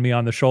tapping me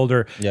on the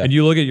shoulder. Yeah. And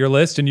you look at your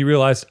list and you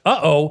realize,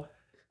 I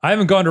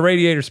haven't gone to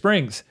Radiator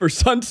Springs For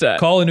sunset.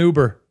 Call an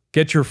Uber.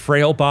 Get your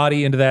frail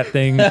body into that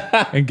thing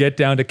and get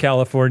down to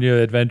California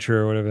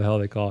Adventure or whatever the hell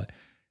they call it.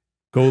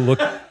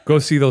 Go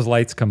see those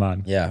lights come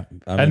on. Yeah.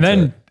 And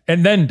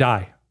then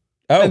die.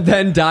 Oh, and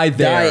then die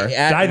there. die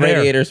at Die there.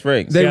 Radiator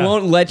Springs. They Yeah.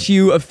 won't let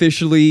you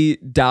officially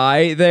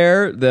die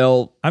there.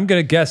 I'm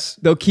gonna guess.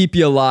 They'll keep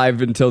you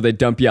alive until they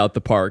dump you out the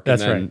park.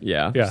 That's and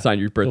then, right. Yeah. Sign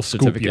your They'll birth scoop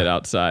certificate you.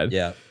 outside.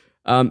 Yeah.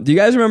 Do you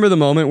guys remember the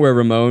moment where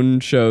Ramon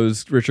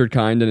shows Richard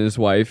Kind and his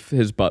wife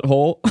his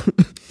butthole?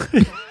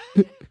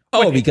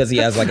 Oh, because he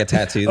has like a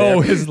tattoo there.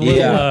 Oh, his little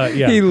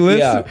He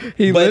lifts. Yeah.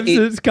 He But lifts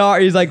his car.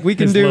 He's like, we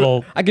can His do.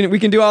 little- We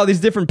can do all these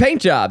different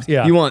paint jobs.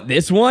 Yeah. You want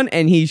this one?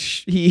 And he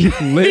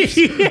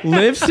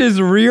lifts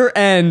his rear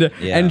end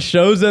and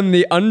shows him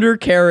the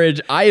undercarriage.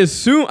 I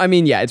assume. I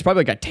mean, it's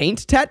probably like a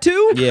taint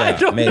tattoo. Yeah, I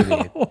don't maybe.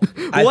 know.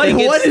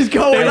 What is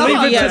going I think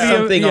on? he has Yeah.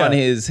 something Yeah. on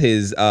his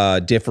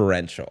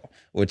differential,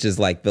 which is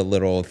like the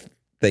little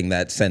thing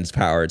that sends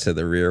power to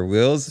the rear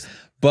wheels.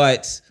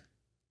 But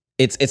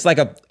it's like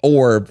a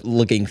orb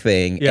looking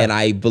thing, and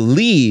I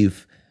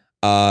believe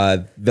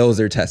those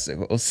are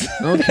testicles.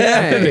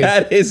 Okay.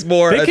 That is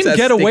more. They can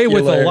get away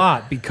with a testicular-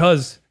 lot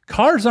because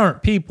cars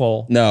aren't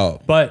people.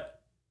 No, But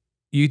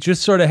you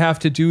just sort of have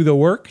to do the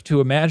work to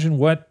imagine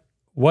what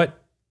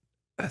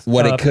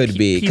it could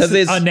be, because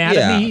it's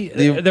anatomy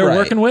they're right.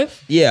 working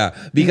with. Yeah,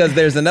 because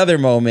there's another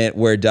moment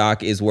where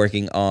Doc is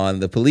working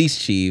on the police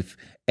chief,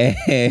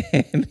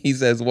 and he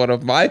says one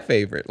of my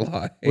favorite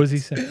lines. What does he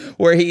say?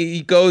 Where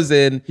he goes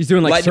in. He's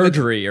doing like Lightning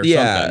surgery or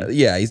something.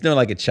 Yeah, he's doing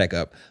like a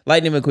checkup.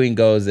 Lightning McQueen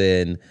goes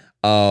in.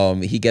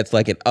 He gets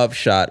like an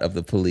upshot of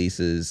the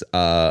police's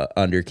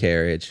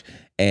undercarriage,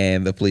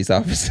 and the police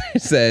officer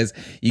says,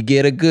 "You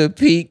get a good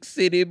peek,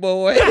 city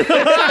boy."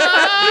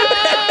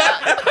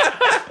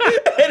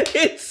 And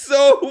it's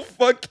so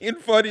fucking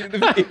funny to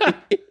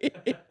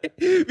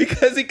me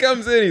because he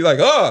comes in, he's like,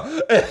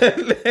 "Oh,"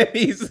 and then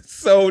he's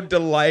so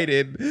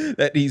delighted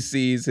that he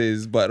sees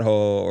his butthole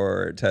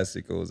or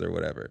testicles or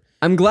whatever.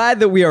 I'm glad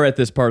that we are at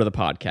this part of the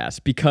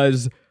podcast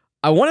because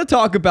I want to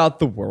talk about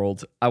the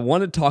world. I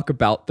want to talk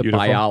about the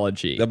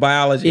biology. The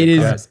biology. It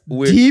of is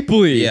cars.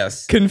 deeply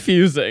Yes.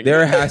 confusing.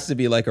 There has to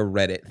be like a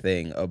Reddit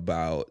thing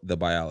about the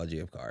biology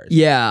of cars.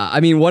 Yeah,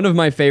 I mean, one of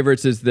my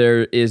favorites is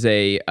there is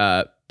a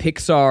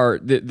Pixar,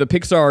 the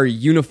Pixar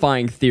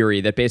unifying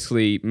theory that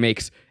basically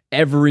makes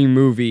every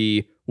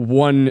movie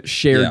one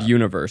shared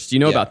universe. Do you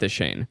know about this,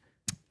 Shane?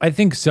 I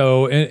think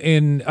so,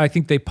 and I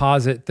think they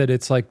posit that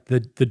it's like the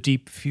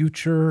deep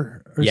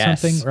future or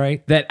something,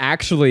 right? That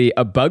actually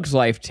A Bug's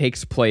Life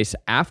takes place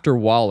after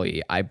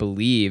WALL-E, I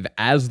believe,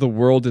 as the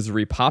world is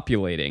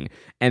repopulating,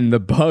 and the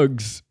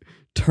bugs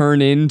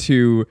turn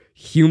into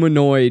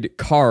humanoid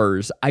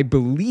cars. I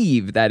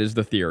believe that is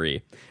the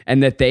theory,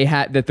 and that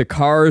that the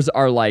cars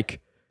are like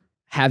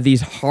have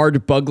these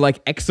hard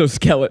bug-like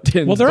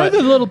exoskeletons. Well, there are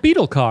the little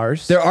beetle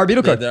cars. There are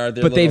beetle cars, They're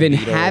but they've little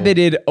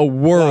inhabited a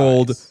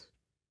world flies.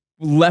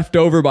 left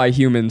over by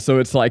humans. So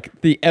it's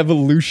like the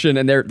evolution,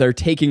 and they're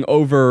taking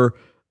over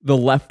the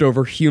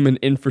leftover human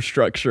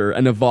infrastructure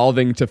and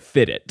evolving to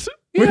fit it,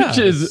 which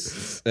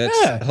is That's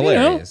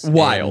hilarious.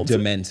 wild. And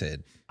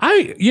demented.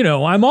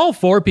 I'm all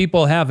for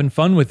people having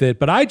fun with it,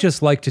 but I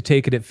just like to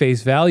take it at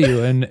face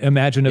value and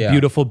imagine a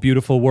beautiful,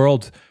 beautiful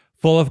world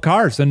full of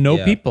cars and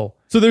no people.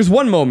 So there's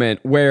one moment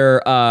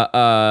where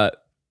Lightning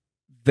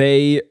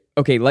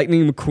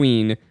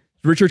McQueen,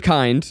 Richard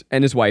Kind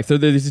and his wife, so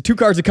there's these two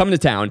cars that come into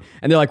town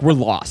and they're like, we're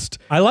lost.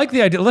 I like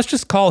the idea. Let's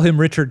just call him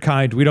Richard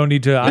Kind. We don't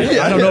need to,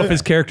 I don't know if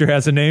his character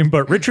has a name,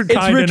 but Richard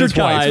Kind and his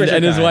wife.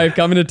 And his wife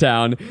come into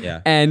town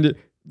and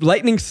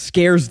Lightning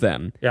scares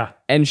them. Yeah.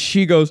 And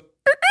she goes,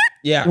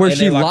 where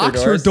she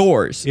locks her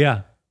doors.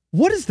 Yeah.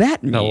 What does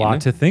that mean? A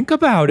lot to think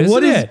about,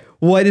 isn't it?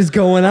 What is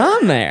going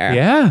on there?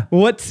 Yeah.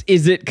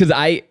 Is it? Because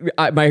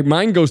my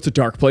mind goes to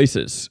dark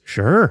places.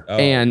 Sure. Oh.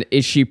 And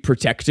is she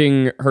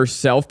protecting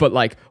herself? But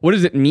like, what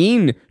does it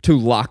mean to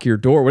lock your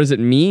door? What does it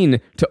mean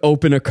to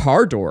open a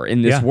car door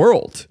in this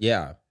world?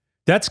 Yeah.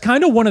 That's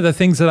kind of one of the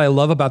things that I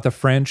love about the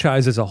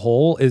franchise as a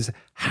whole is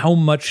how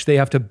much they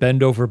have to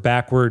bend over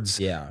backwards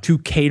to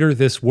cater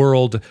this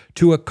world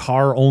to a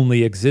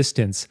car-only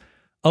existence.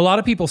 A lot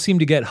of people seem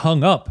to get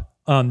hung up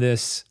on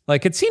this.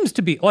 Like, it seems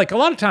to be like a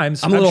lot of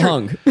times I'm a little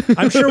hung.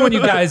 I'm sure when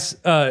you guys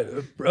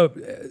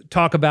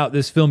talk about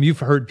this film, you've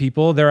heard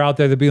people, they're out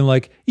there, they're being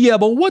like, yeah,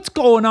 but what's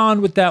going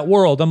on with that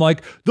world? I'm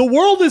like, the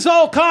world is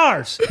all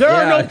cars. There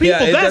are no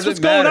people. That's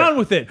what's going on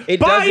with it. It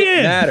Buy doesn't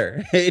in.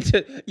 Matter.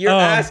 You're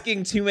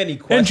asking too many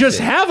questions. And just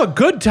have a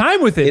good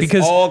time with it. It's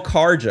because all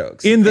car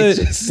jokes. In the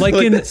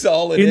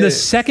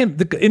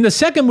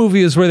second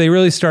movie is where they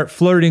really start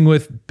flirting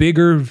with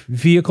bigger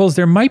vehicles.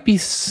 There might be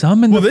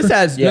some in this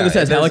has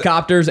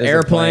helicopters,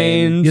 airplanes.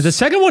 Yeah, the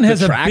second one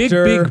has a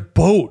big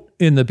boat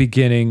in the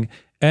beginning,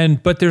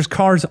 but there's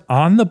cars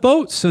on the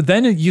boat. So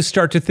then you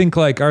start to think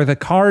like, are the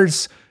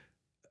cars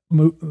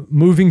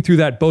moving through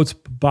that boat's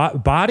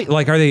body?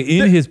 Like, are they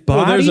in his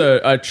body? Well,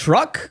 there's a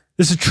truck.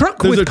 There's a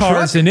truck with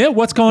cars in it.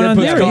 What's going on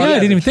there? Yeah, I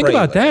didn't even think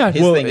about that.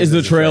 Well, is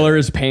the trailer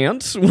his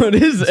pants? What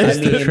is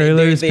it? The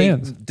trailer his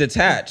pants?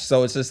 Detached,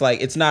 so it's just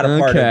like, it's not a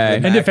part of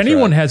the And if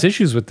anyone has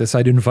issues with this,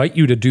 I'd invite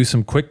you to do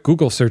some quick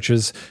Google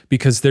searches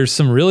because there's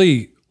some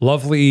really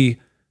lovely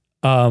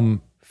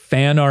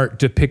fan art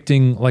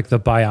depicting like the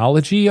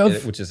biology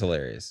of, which is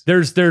hilarious.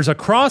 There's a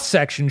cross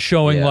section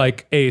showing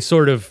like a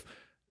sort of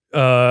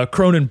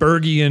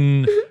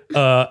Cronenbergian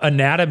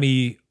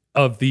anatomy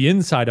of the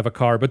inside of a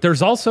car, but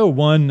there's also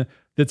one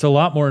that's a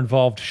lot more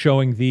involved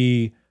showing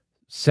the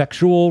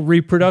sexual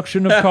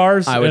reproduction of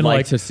cars. I would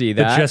like to see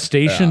that. The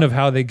gestation of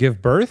how they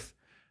give birth.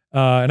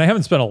 And I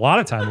haven't spent a lot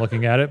of time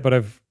looking at it, but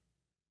I've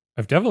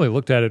definitely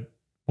looked at it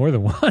more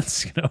than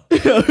once, you know.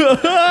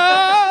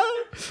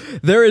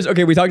 There is,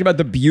 we talked about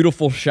the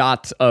beautiful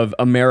shot of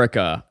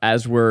America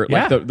as we're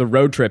like the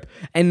road trip.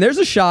 And there's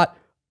a shot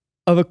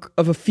of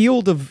a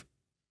field of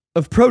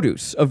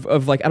produce,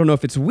 of like, I don't know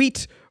if it's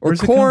wheat or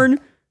corn.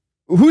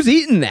 Who's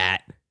eating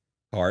that?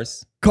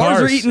 Cars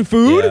are eating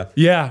food?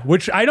 Yeah,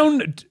 which I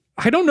don't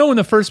know in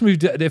the first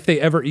movie if they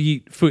ever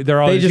eat food.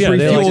 They just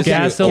refuel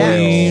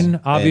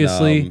gasoline,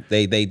 obviously. And,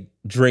 they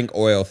drink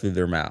oil through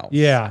their mouths.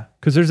 Yeah,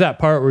 because there's that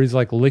part where he's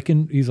like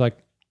licking, he's like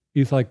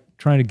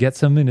trying to get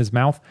some in his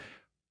mouth.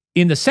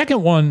 In the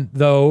second one,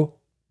 though,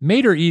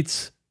 Mater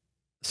eats,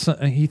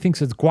 he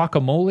thinks it's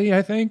guacamole,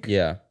 I think.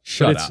 Yeah.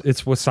 Shut up.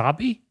 It's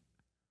wasabi.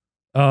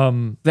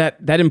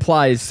 That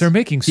implies they're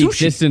making the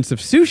existence of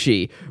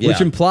sushi, which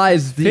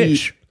implies the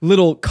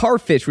little car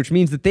fish, which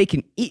means that they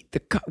can eat the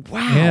car.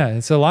 Wow. Yeah,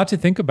 it's a lot to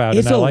think about.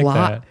 It's and I like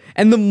lot. That.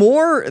 And the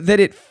more that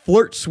it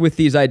flirts with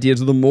these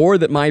ideas, the more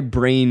that my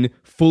brain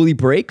fully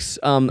breaks.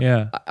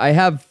 I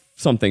have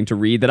something to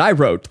read that I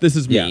wrote. This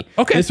is me. Yeah.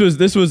 Okay.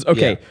 This was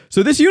okay. Yeah.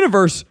 So this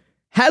universe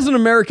has an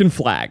American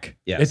flag.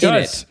 Yes. It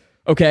does.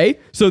 Okay.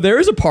 So there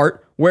is a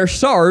part where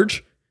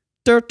Sarge,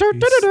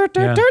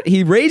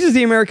 he raises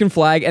the American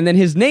flag, and then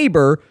his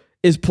neighbor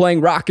is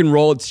playing rock and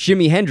roll. It's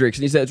Jimi Hendrix,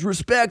 and he says,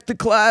 "Respect the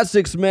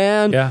classics,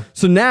 man." Yeah.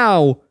 So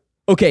now,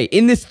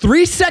 in this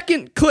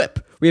 3-second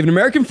clip, we have an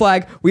American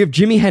flag, we have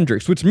Jimi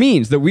Hendrix, which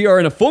means that we are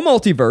in a full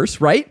multiverse,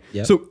 right?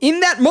 Yep. So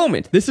in that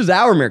moment, this is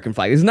our American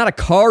flag. This is not a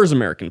Cars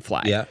American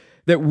flag. Yeah.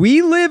 That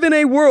we live in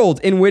a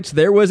world in which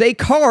there was a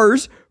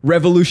Cars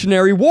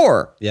Revolutionary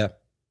War. Yeah.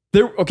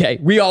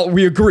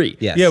 We agree.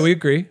 Yes. Yeah, we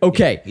agree.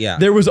 Okay. Yeah.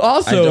 There was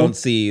also I don't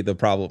see the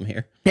problem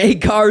here. a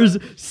Cars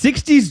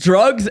 60s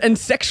drugs and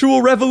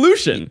sexual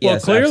revolution. Well,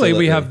 Yes, clearly absolutely.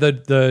 we have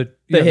the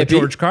hippie.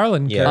 George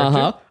Carlin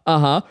character.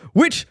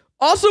 Which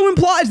also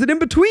implies that in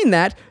between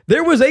that,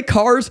 there was a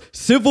Cars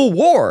Civil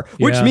War,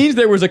 which means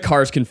there was a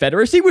Cars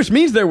Confederacy, which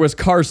means there was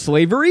Cars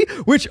slavery,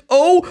 which,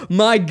 oh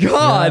my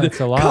God,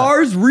 it's a lot.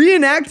 Cars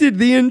reenacted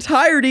the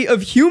entirety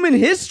of human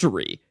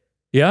history.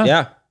 Yeah.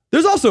 Yeah.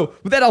 That also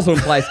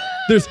implies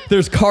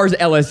there's Cars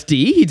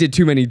LSD. He did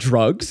too many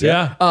drugs.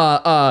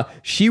 Yeah.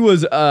 She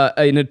was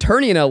an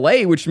attorney in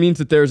LA, which means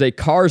that there's a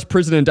Cars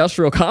prison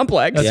industrial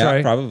complex. That's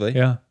right. Probably.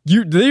 Yeah.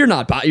 You're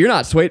not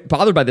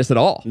bothered by this at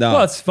all. No.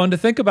 Well, it's fun to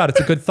think about.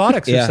 It's a good thought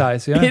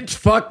exercise. Yeah. It's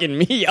fucking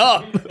me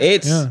up.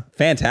 It's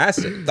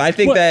fantastic. I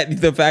think that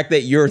the fact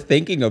that you're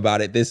thinking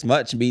about it this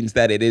much means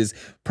that it is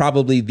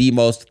probably the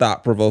most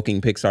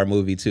thought-provoking Pixar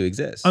movie to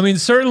exist. I mean,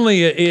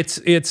 certainly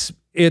it's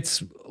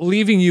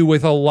leaving you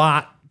with a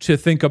lot to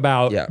think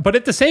about. Yeah. But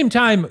at the same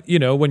time,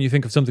 when you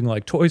think of something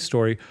like Toy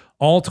Story,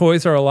 all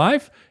toys are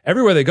alive.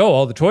 Everywhere they go,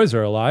 all the toys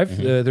are alive.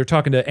 They're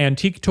talking to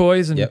antique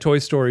toys in Toy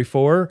Story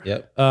 4.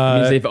 Yep.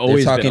 Means they've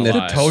always been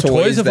alive.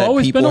 Toys have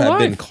always been alive. People have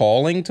been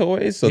calling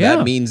toys. So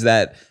that means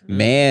that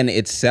man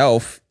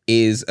itself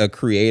is a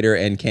creator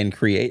and can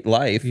create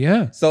life.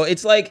 Yeah. So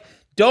it's like,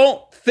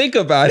 don't think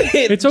about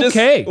it. It's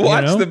okay. Just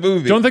watch the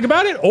movie. Don't think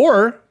about it,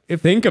 or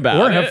think about it.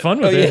 Or have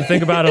fun with it and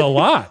think about it a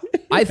lot.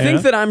 I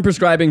think that I'm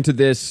prescribing to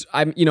this.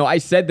 I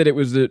said that it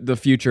was the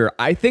future.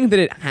 I think that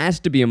it has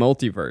to be a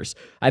multiverse.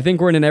 I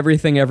think we're in an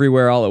everything,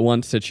 everywhere, all at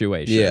once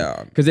situation.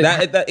 Yeah, because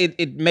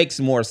it makes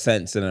more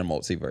sense in a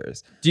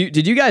multiverse.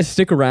 Did you guys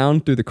stick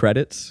around through the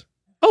credits?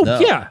 Oh no.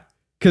 Yeah,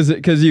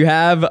 because you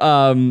have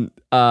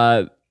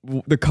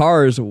the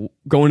cars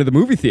going to the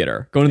movie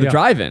theater, going to the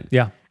drive-in.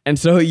 Yeah, and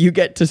so you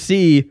get to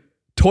see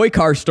Toy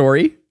Car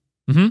Story.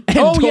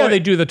 Mm-hmm. They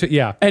do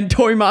and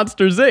Toy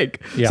Monsters Inc.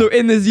 Yeah. So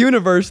in this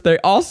universe, they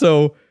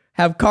also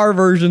have car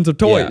versions of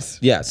toys.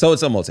 Yeah. So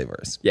it's a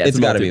multiverse. Yeah, it's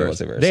got to be a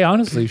multiverse. They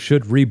honestly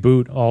should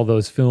reboot all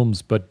those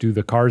films, but do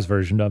the Cars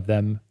version of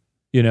them.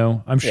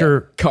 I'm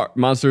sure.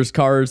 Monsters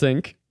Cars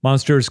Inc.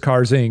 Monsters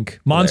Cars Inc.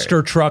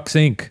 Monster Trucks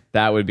Inc.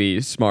 That would be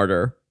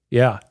smarter.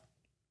 Yeah.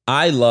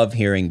 I love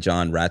hearing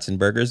John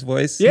Ratzenberger's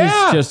voice.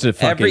 Yeah. He's just a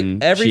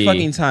fucking every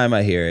fucking time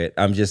I hear it,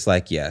 I'm just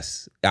like,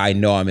 yes, I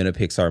know I'm in a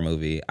Pixar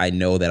movie. I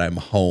know that I'm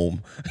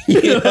home.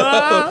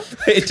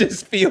 It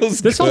just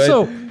feels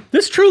good.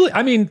 This truly,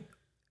 I mean,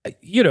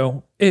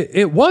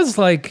 it was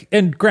like,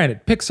 and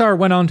granted, Pixar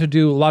went on to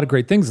do a lot of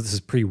great things. This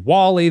is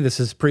pre-WALL-E. This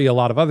is pre a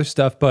lot of other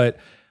stuff. But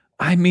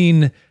I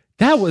mean,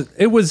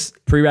 it was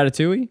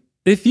pre-Ratatouille.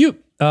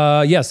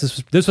 Yes,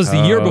 this was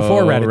the year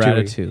before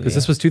Ratatouille, because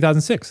this was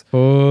 2006.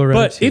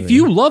 But if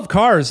you love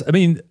cars, I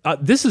mean,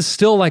 this is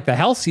still like the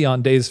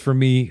halcyon days for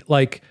me.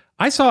 Like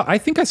I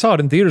think I saw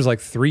it in theaters like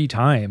 3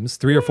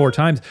 or 4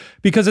 times,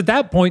 because at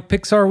that point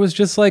Pixar was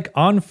just like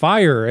on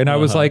fire, and I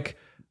was like,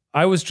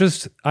 I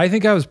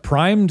think I was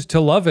primed to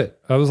love it.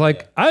 I was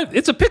like,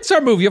 it's a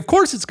Pixar movie. Of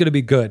course it's going to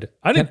be good.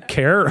 I didn't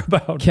care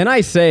about. Can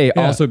I say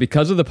also,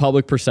 because of the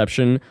public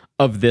perception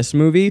of this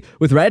movie,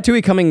 with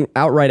Ratatouille coming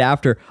out right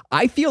after,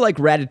 I feel like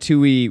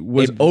Ratatouille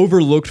was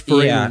overlooked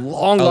for a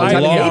long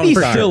time. Maybe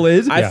still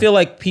is. I feel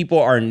like people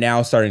are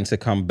now starting to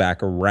come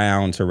back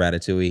around to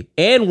Ratatouille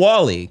and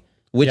WALL-E,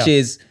 which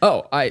is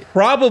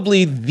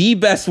probably the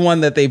best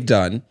one that they've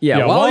done.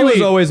 Yeah, WALL-E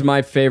was always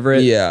my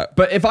favorite. Yeah.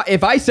 But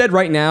if I said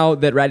right now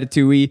that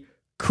Ratatouille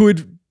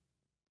could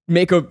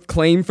make a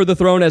claim for the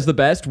throne as the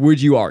best,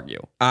 would you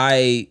argue?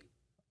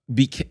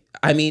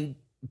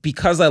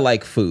 Because I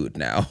like food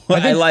now.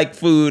 I like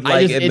food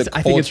in the culture.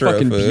 I think it's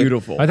fucking of food.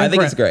 beautiful. I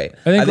think it's great.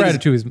 I think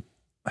Ratatouille is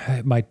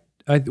my.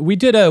 We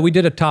did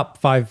a top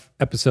 5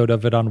 episode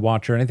of it on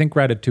Watcher, and I think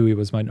Ratatouille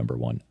was my number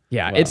 1.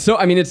 Yeah, it's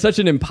such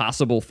an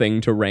impossible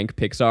thing to rank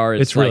Pixar.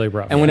 It's really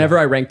rough. And whenever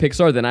I rank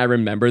Pixar, then I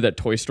remember that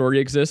Toy Story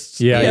exists.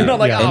 And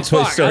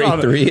Toy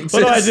Story 3 exists.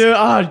 What do I do?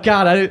 Oh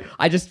God,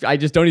 I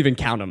just don't even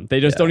count them. They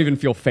just don't even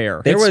feel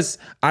fair.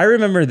 I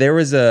remember there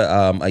was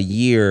a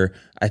year,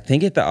 I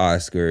think at the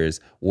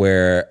Oscars,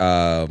 where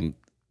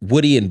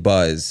Woody and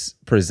Buzz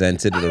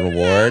presented an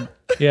award.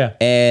 Yeah.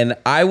 And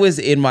I was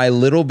in my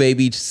little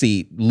baby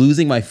seat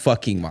losing my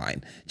fucking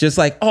mind. Just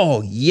like,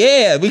 oh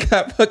yeah, we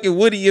got fucking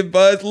Woody and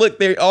Buzz. Look,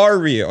 they are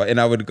real. And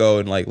I would go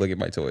and like look at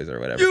my toys or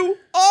whatever. You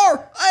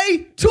are a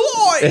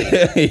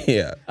toy.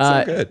 Yeah.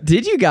 So good.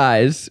 Did you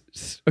guys,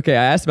 I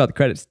asked about the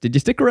credits. Did you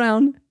stick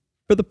around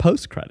for the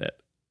post credit?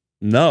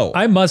 No.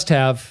 I must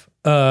have,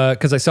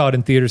 because I saw it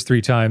in theaters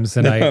 3 times,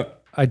 and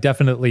I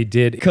definitely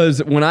did.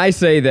 Because when I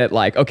say that,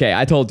 like,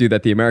 I told you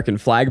that the American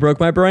flag broke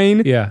my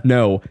brain. Yeah.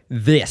 No,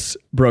 this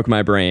broke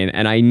my brain.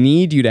 And I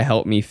need you to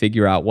help me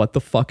figure out what the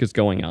fuck is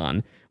going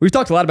on. We've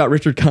talked a lot about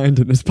Richard Kind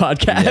in this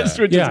podcast,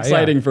 which is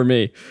exciting for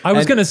me. I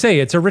was going to say,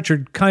 it's a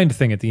Richard Kind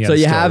thing at the end. So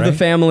you have the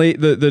family,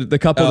 the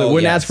couple that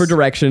wouldn't ask for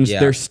directions. Yeah.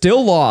 They're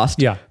still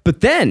lost. Yeah. But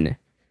then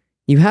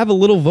you have a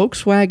little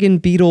Volkswagen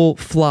Beetle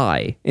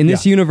fly. In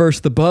this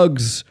universe, the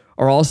bugs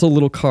are also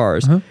little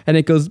cars. And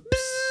it goes...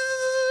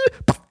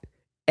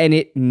 and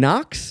it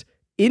knocks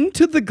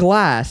into the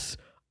glass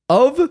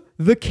of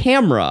the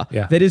camera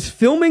that is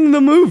filming the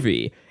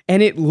movie,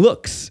 and it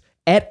looks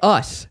at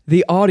us,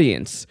 the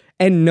audience,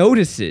 and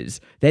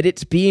notices that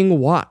it's being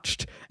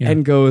watched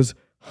and goes,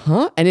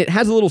 huh? And it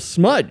has a little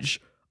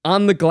smudge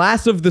on the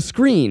glass of the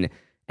screen,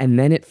 and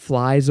then it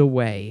flies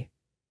away.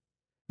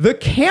 The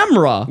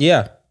camera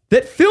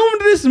that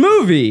filmed this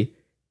movie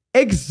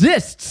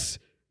exists.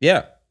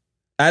 Yeah.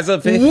 As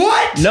of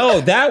what? No,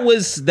 that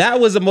was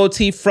a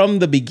motif from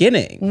the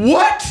beginning.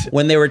 What?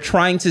 When they were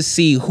trying to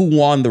see who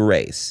won the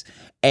race,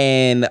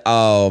 and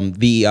I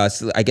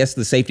guess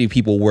the safety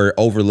people were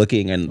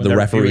overlooking, and the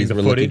referees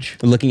were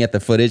looking at the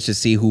footage to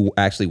see who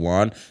actually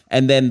won,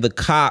 and then the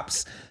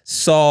cops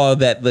saw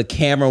that the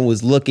camera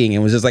was looking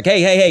and was just like,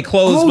 hey,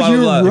 close, blah,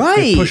 blah, blah. Right.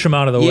 They push them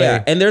out of the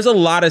way. And there's a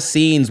lot of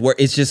scenes where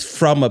it's just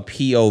from a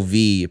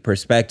POV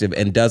perspective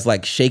and does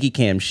like shaky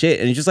cam shit.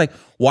 And it's just like,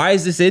 why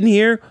is this in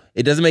here?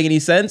 It doesn't make any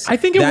sense. I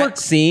think it works.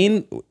 That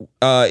scene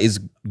is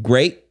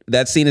great.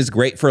 that scene is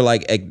great for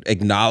like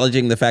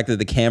acknowledging the fact that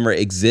the camera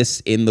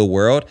exists in the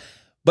world.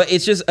 But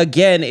it's just,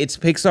 again, it's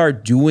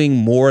Pixar doing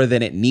more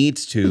than it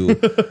needs to.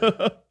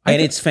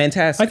 And it's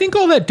fantastic. I think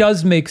all that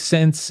does make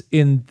sense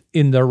in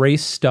the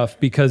race stuff,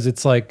 because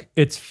it's like,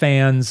 it's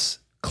fans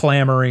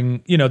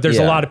clamoring. You know, there's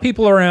a lot of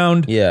people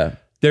around. Yeah.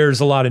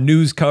 There's a lot of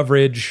news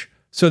coverage.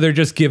 So they're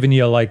just giving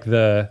you like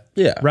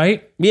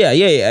right? Yeah.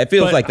 It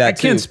feels like that I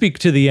can't speak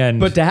to the end.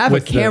 But to have a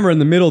camera in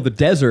the middle of the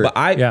desert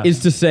is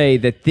to say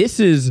that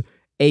this is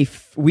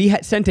we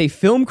sent a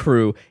film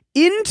crew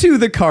into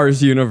the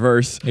Cars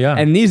universe,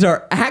 and these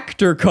are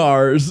actor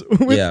cars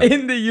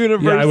within the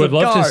universe. Yeah, I would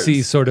love Cars. to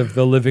see sort of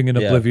the Living in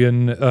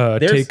Oblivion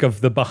take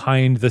of the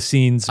behind the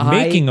scenes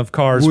making of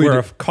Cars, where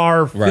a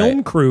car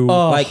film crew,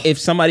 like if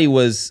somebody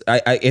was,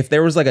 if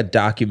there was like a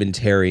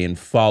documentarian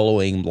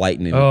following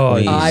Lightning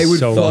McQueen, I would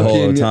the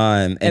whole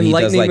time, and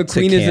Lightning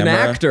McQueen is an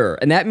actor,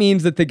 and that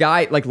means that the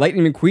guy, like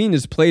Lightning McQueen,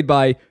 is played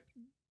by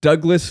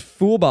Douglas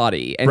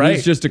Fullbody, and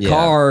he's just a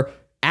car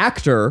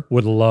actor.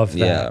 Would love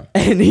that.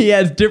 And he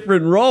has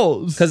different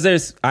roles.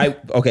 Because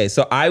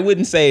so I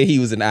wouldn't say he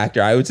was an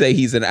actor. I would say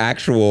he's an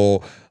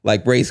actual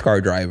like race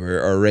car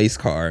driver or race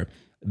car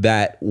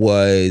that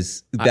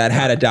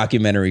had a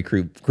documentary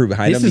crew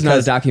behind him. This is not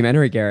a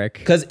documentary, Garrick.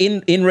 Because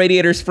in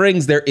Radiator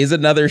Springs, there is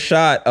another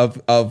shot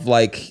of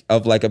like a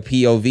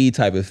POV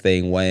type of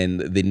thing when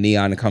the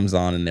neon comes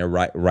on and they're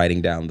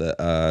riding down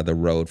the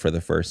road for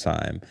the first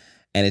time.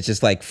 And it's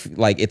just like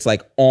it's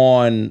like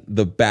on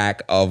the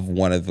back of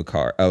one of the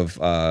car of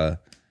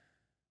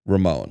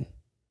Ramon.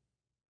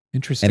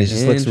 Interesting. And it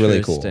just looks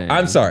really cool.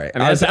 I'm sorry. I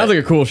mean, it sounds like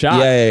a cool shot.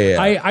 Yeah.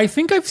 I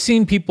think I've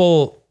seen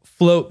people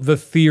float the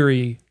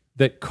theory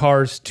that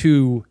Cars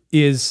 2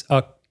 is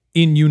a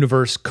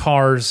in-universe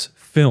Cars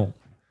film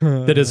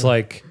that is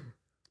like,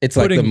 it's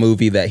like the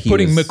movie that he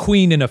putting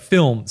McQueen in a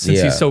film since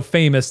he's so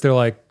famous. They're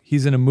like,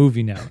 he's in a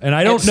movie now. And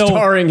I don't know.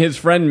 Starring his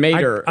friend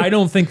Mater. I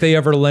don't think they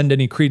ever lend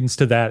any credence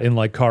to that in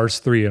like Cars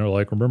 3 and are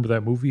like, remember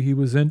that movie he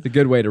was in? It's a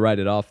good way to write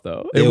it off,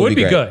 though. It would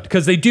be good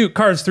because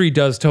Cars 3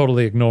 does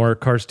totally ignore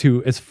Cars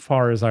 2 as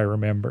far as I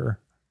remember.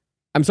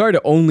 I'm sorry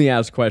to only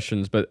ask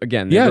questions, but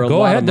again,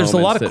 go ahead. There's a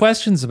lot of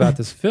questions about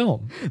this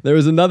film. There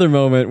was another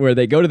moment where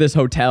they go to this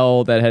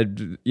hotel that had,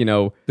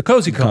 the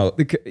Cozy Cone.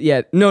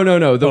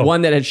 No. The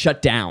one that had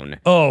shut down.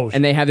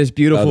 And they have this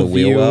beautiful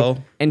view.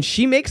 Well. And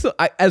she makes,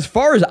 as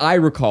far as I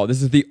recall,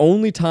 this is the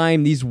only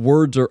time these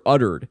words are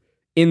uttered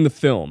in the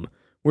film,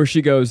 where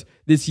she goes,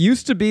 "This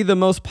used to be the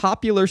most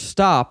popular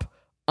stop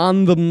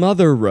on the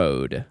Mother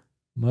Road."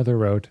 Mother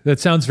Road.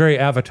 That sounds very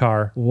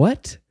Avatar.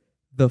 What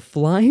the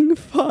flying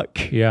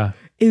fuck? Yeah.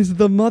 Is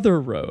the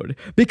Mother Road,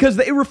 because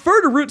they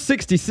refer to Route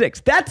 66.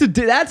 That's its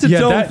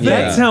own thing.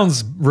 That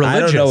sounds religious. I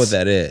don't know what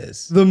that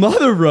is. The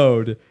Mother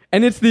Road,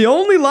 and it's the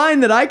only line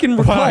that I can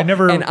recall. I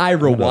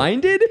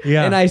rewinded,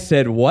 and I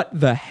said, "What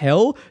the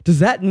hell does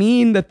that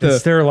mean?" That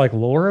is there like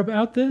lore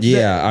about this?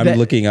 Yeah, I'm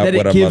looking up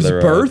what a Mother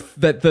Road. Birth.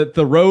 That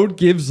the road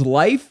gives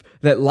life.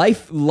 That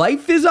life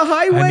is a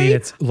highway. I mean,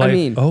 it's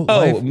life.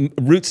 Life.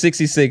 Route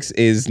 66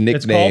 is nicknamed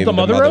it's called the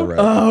Mother Road.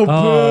 Oh,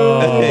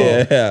 boo!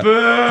 Yeah. Boo!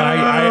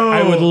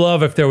 I would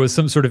love if there was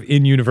some sort of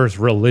in-universe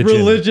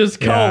religious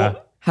cult. Yeah.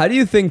 How do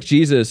you think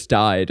Jesus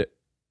died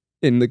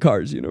in the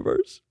Cars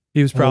universe?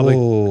 He was probably.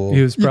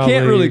 You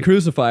can't really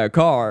crucify a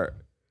car.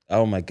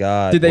 Oh my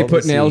God. Did they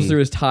put nails through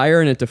his tire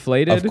and it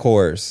deflated? Of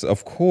course.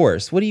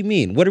 What do you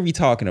mean? What are we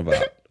talking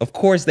about? Of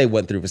course they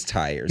went through his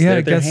tires. Yeah,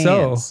 I guess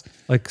so.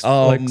 Like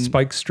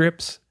spike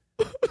strips.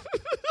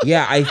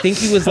 Yeah, I think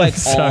he was like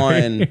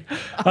on.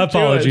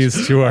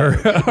 Apologies to our.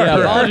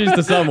 Apologies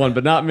to someone,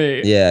 but not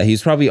me. Yeah,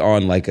 he's probably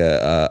on like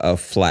a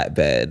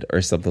flatbed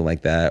or something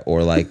like that,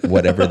 or like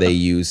whatever they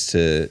use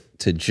to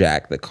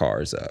jack the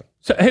cars up.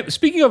 So, hey,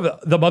 speaking of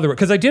the Mother,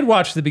 because I did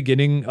watch the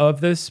beginning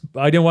of this,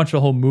 I didn't watch the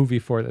whole movie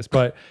for this,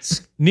 but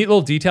neat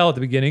little detail at the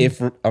beginning.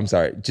 I'm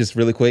sorry, just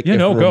really quick.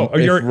 Go.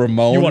 If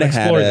Ramon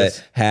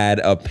had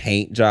a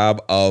paint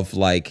job of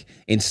like,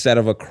 instead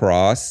of a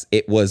cross,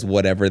 it was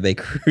whatever they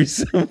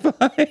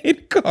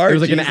crucified car. It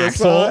was like an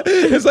axle.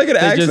 It's like an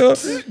axle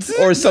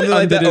or something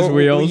like that. His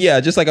wheels.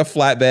 Yeah, just like a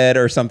flatbed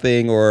or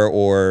something,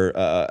 or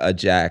a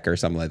jack or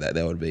something like that.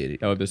 That would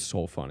be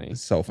so funny.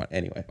 So fun.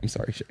 Anyway, I'm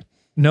sorry, Shane.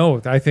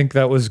 No, I think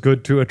that was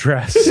good to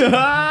address.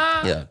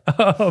 Yeah.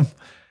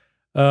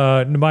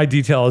 My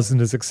detail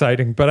isn't as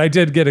exciting, but I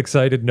did get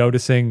excited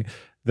noticing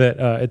that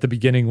at the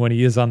beginning when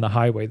he is on the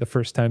highway, the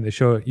first time they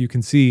show it, you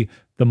can see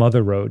the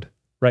Mother Road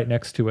right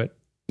next to it.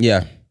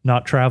 Yeah.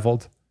 Not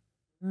traveled.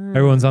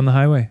 Everyone's on the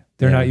highway.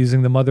 They're not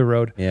using the Mother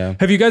Road. Yeah.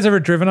 Have you guys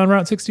ever driven on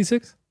Route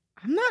 66?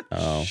 I'm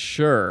not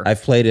sure.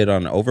 I've played it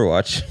on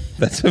Overwatch.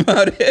 That's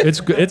about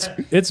it.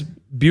 It's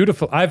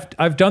beautiful.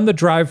 I've done the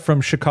drive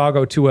from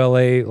Chicago to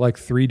LA like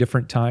 3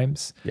 different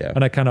times. Yeah.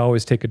 And I kind of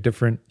always take a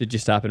different. Did you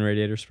stop in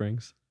Radiator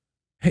Springs?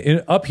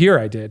 Up here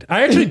I did.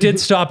 I actually did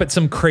stop at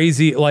some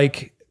crazy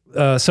like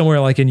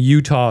somewhere like in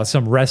Utah,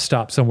 some rest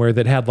stop somewhere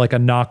that had like a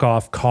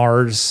knockoff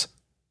Cars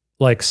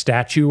like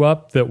statue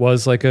up that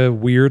was like a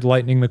weird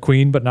Lightning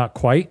McQueen, but not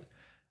quite.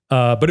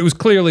 But it was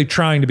clearly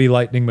trying to be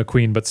Lightning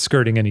McQueen, but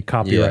skirting any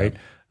copyright.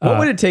 What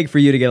would it take for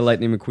you to get a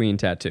Lightning McQueen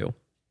tattoo?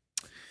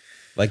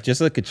 Like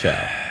just a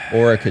ka-chow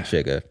or a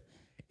ka-chiga.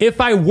 If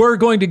I were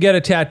going to get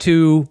a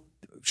tattoo,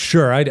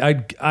 sure,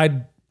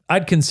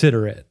 I'd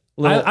consider it.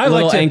 I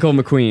like ankle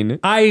McQueen.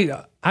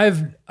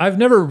 I've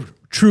never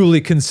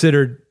truly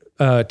considered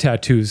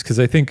tattoos because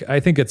I think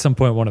at some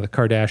point one of the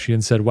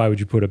Kardashians said, "Why would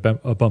you put a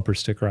bumper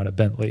sticker on a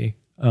Bentley?"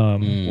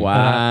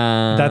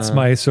 Wow, that's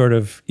my sort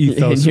of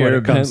ethos when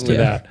it comes to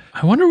that.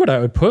 I wonder what I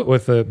would put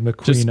with a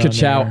McQueen. Just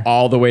ka-chow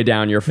all the way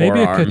down your forearm.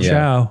 Maybe a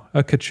ka-chow.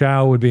 A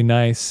ka-chow would be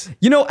nice.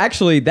 You know,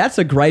 actually, that's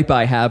a gripe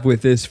I have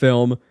with this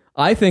film.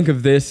 I think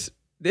of this.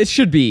 It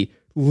should be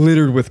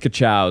littered with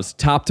ka-chows,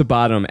 top to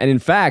bottom, and in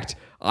fact,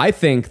 I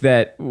think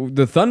that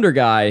the Thunder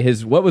guy,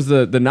 what was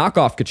the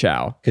knockoff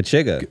ka-chow?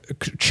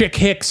 Ka-chiga. Chick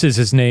Hicks is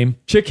his name.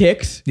 Chick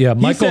Hicks? Yeah,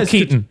 Michael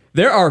Keaton.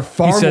 There are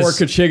far more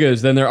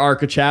ka-chigas than there are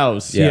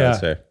ka-chows. Yeah, that's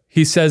fair.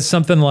 He says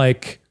something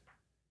like,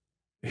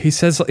 he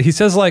says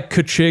like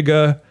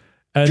ka-chiga,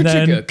 and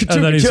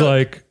then he's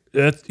like,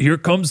 here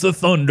comes the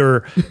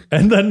thunder.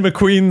 And then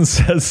McQueen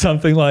says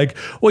something like,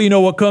 well, you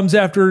know what comes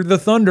after the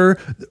thunder?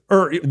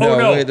 Or, he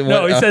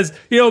says,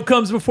 you know what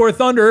comes before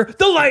thunder?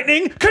 The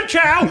lightning,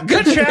 ka-chow,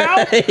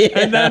 ka-chow.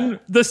 And then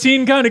the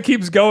scene kind of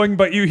keeps going,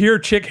 but you hear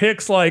Chick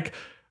Hicks like,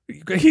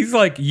 he's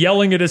like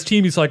yelling at his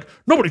team. He's like,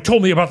 nobody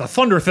told me about the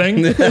thunder thing.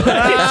 He's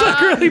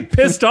like really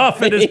pissed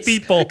off at his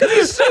people. Because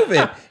he's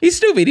stupid. He's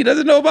stupid. He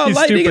doesn't know about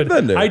lightning and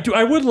thunder.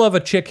 I would love a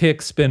Chick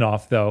Hicks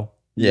spinoff though.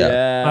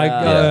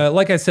 Yeah.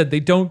 Like I said, they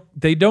don't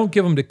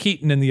give them to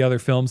Keaton in the other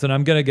films, and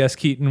I'm gonna guess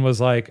Keaton was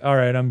like, "All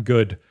right, I'm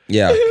good."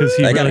 Yeah, because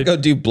I gotta go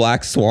do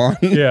Black Swan.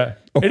 Yeah,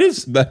 it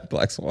is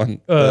Black Swan.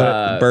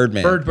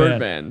 Birdman.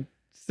 Birdman.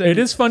 It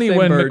is funny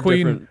when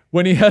McQueen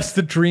when he has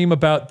the dream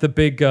about the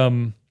big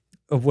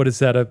what is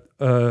that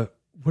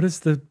what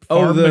is the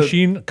farm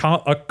machine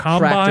a combine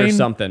tractor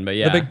something? But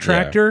yeah, the big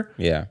tractor.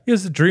 Yeah, he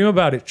has a dream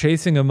about it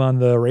chasing him on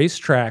the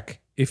racetrack.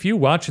 If you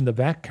watch in the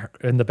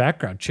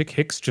background, Chick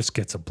Hicks just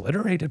gets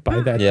obliterated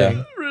by that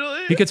thing.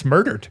 Really? He gets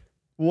murdered.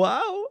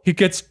 Wow. He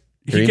gets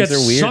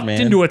sucked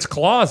into its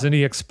claws and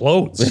he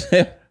explodes.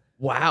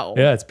 Wow.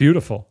 Yeah, it's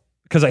beautiful.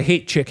 Because I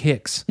hate Chick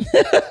Hicks.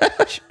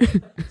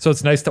 So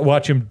it's nice to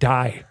watch him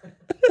die.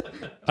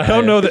 I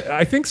don't know that.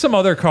 I think some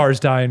other cars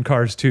die in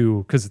Cars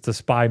 2 because it's a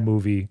spy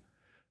movie.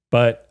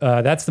 But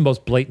that's the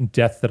most blatant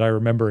death that I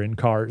remember in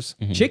Cars.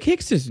 Mm-hmm. Chick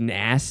Hicks is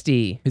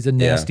nasty. He's a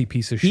nasty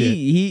piece of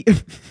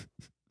shit.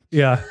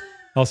 Yeah,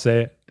 I'll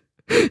say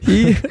it.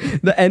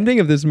 The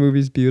ending of this movie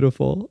is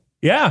beautiful.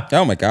 Yeah.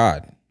 Oh my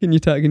God. Can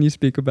you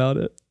speak about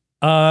it?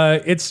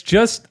 It's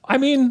just, I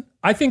mean,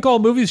 I think all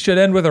movies should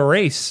end with a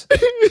race.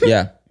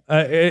 Yeah.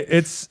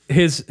 It's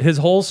his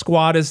whole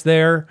squad is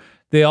there.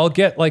 They all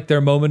get like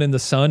their moment in the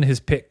sun. His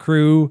pit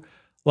crew,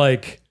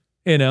 like,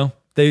 you know,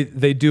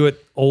 they do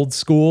it old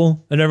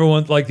school, and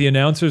everyone like the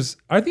announcers.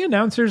 Are the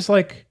announcers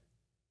like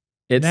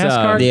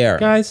NASCAR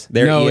guys?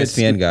 They're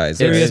ESPN guys.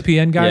 They're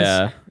ESPN guys.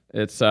 Yeah.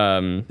 It's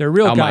they're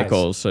real Al guys.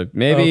 Michaels, so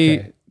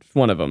maybe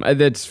one of them.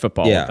 It's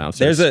football. Yeah,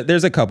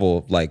 there's a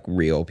couple like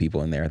real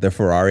people in there. The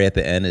Ferrari at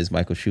the end is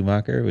Michael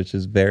Schumacher, which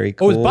is very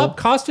cool. Oh, is Bob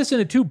Costas in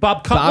it too?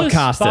 Bob Cutlass.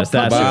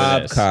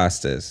 Bob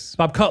Costas.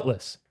 Bob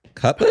Cutlass.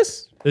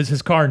 Cutlass is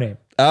his car name.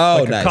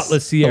 Oh, like nice. A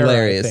Cutlass Sierra.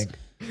 Hilarious. I think.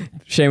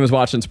 Shane was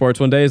watching sports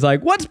one day. He's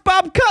like, "What's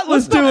Bob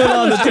Cutlass doing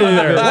on the team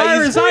there? Why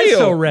are his eyes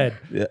so red?"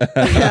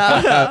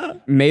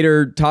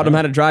 Mater taught him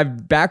how to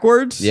drive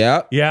backwards.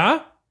 Yeah.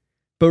 Yeah.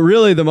 But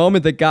really, the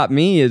moment that got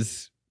me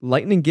is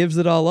Lightning gives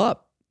it all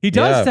up. He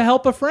does to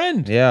help a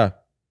friend. Yeah.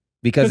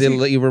 Because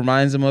he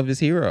reminds him of his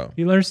hero.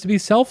 He learns to be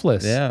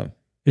selfless. Yeah.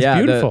 It's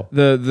beautiful.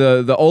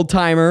 The old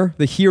timer,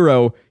 the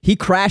hero, he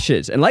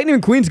crashes, and Lightning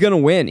McQueen's gonna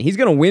win. He's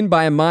gonna win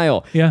by a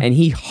mile. Yeah. And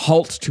he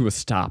halts to a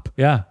stop.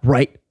 Yeah.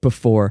 Right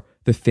before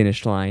the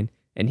finish line.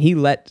 And he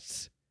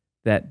lets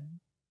that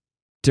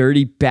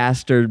dirty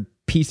bastard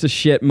piece of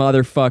shit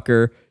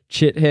motherfucker,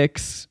 Chick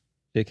Hicks.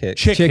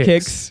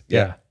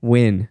 Yeah.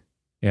 Win.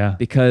 Yeah.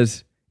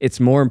 Because it's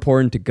more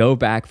important to go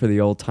back for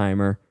the old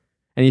timer.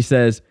 And he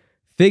says,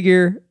 what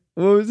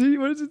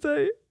does it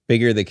say?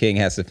 Figure the king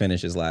has to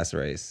finish his last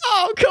race.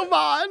 Oh, come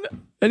on.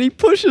 And he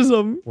pushes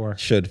him.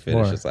 Should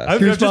finish his last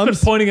race. I've just been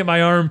pointing at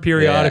my arm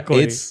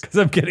periodically because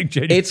I'm getting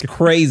genuine. It's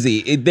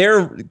crazy.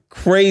 They're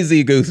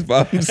crazy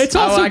goosebumps. It's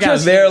also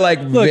they're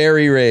like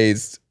very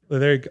raised. Well,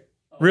 there you go.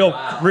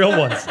 Real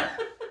ones.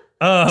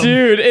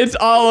 Dude, it's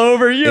all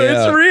over you.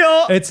 Yeah. It's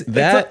real. It's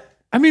that.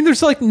 I mean,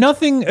 there's like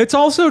nothing. It's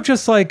also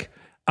just like,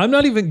 I'm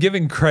not even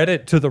giving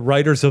credit to the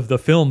writers of the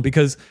film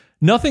because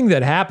nothing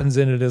that happens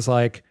in it is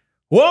like,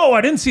 whoa,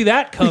 I didn't see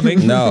that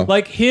coming. No.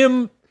 Like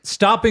him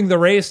stopping the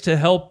race to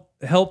help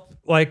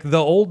like the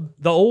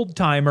old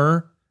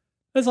timer.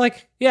 It's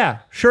like, yeah,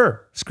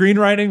 sure.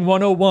 Screenwriting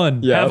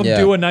 101. Yeah. Have him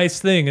do a nice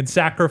thing and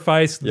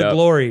sacrifice the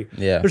glory.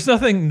 Yeah. There's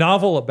nothing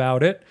novel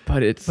about it.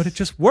 But it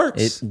just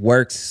works. It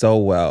works so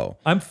well.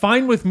 I'm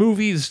fine with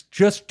movies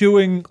just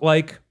doing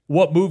like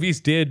what movies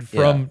did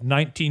from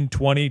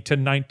 1920 to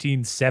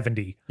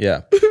 1970.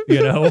 Yeah.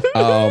 You know?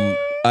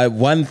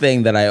 One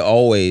thing that I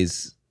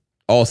always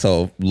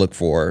also look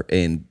for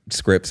in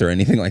scripts or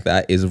anything like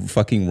that is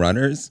fucking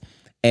runners.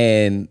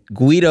 And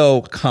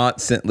Guido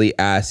constantly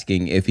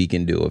asking if he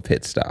can do a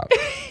pit stop.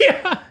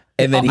 Yeah.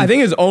 And then I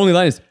think his only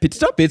line is pit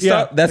stop. Pit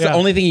stop. That's the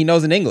only thing he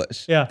knows in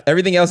English. Yeah.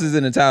 Everything else is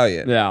in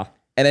Italian. Yeah.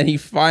 And then he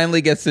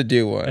finally gets to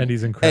do one. And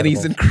he's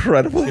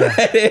incredible.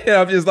 At it. And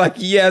I'm just like,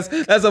 yes,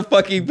 that's a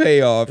fucking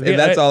payoff. And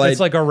that's all it's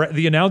like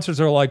the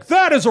announcers are like,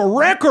 that is a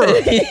record.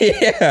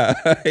 Yeah.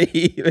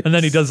 And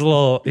then he does a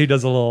little,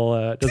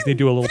 doesn't he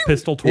do a little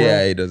pistol twirl?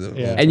 Yeah, he does it.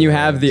 And you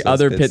have the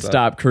other pit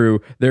stop crew,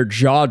 their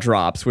jaw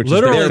drops, which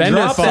literally is their fender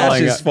drop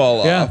falling. Just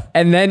fall off.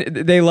 And then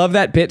they love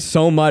that bit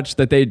so much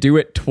that they do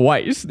it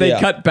twice. They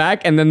cut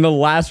back and then the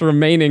last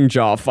remaining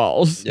jaw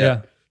falls.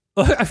 Yeah.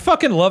 I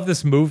fucking love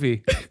this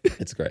movie.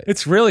 It's great.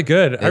 It's really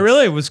good. I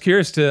really was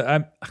curious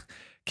to.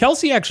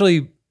 Kelsey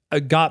actually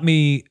got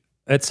me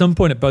at some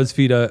point at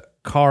BuzzFeed a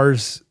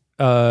Cars.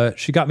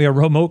 She got me a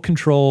remote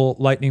control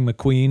Lightning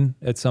McQueen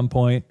at some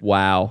point.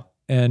 Wow.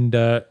 And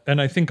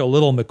I think a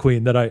little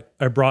McQueen that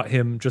I brought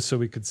him just so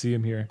we could see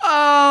him here.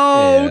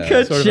 Oh,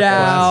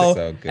 ka-chow.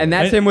 So and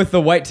that's him with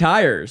the white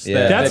tires.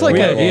 Yeah. That's like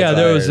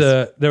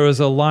there was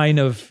a line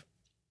of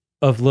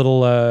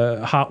little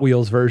Hot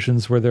Wheels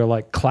versions where they're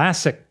like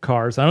classic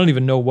cars. I don't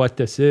even know what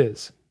this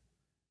is,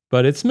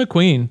 but it's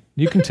McQueen.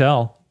 You can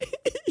tell.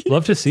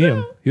 Love to see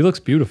him. He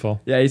looks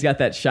beautiful. Yeah, he's got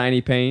that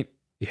shiny paint.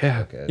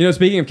 Yeah. You know,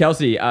 speaking of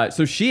Kelsey,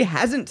 so she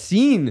hasn't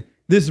seen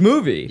this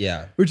movie.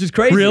 Yeah. Which is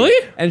crazy.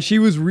 Really? And she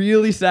was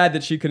really sad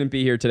that she couldn't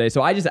be here today.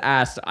 So I just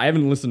asked, I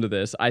haven't listened to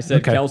this. I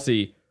said,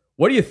 Kelsey,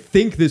 what do you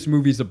think this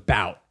movie's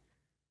about?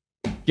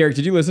 Garrick,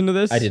 did you listen to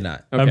this? I did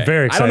not. Okay. I'm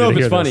very excited. I don't know to if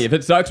it's hear funny. this. If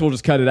it sucks, we'll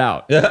just cut it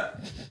out. Yeah.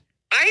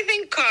 I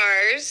think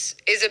Cars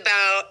is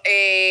about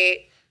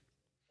I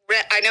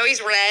know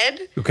he's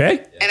red.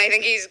 Okay. And I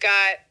think he's got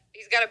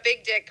a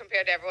big dick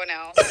compared to everyone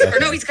else. Or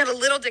no, he's got a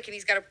little dick and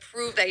he's got to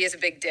prove that he has a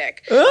big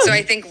dick. So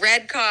I think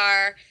red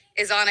car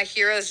is on a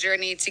hero's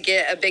journey to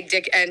get a big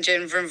dick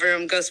engine, vroom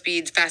vroom, go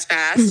speeds,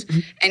 fast.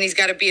 And he's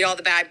got to beat all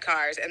the bad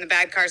cars. And the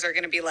bad cars are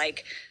going to be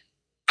like,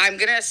 I'm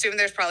going to assume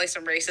there's probably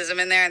some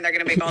racism in there and they're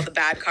going to make all the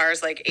bad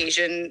cars like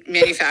Asian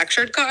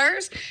manufactured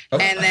cars.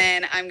 And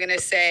then I'm going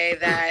to say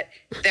that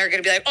they're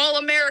going to be like, all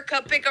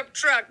America pickup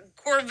truck,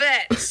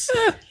 Corvettes,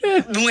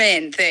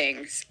 win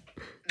things.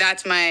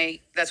 That's what I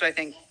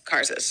think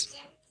Cars is.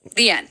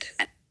 The end.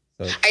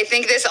 I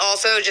think this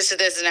also, just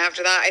this and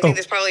after that, I think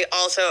this probably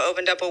also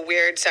opened up a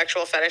weird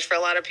sexual fetish for a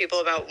lot of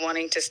people about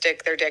wanting to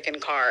stick their dick in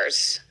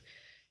cars.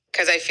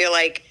 Because I feel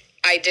like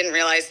I didn't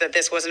realize that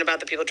this wasn't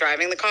about the people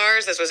driving the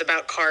cars. This was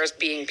about cars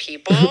being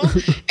people.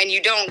 And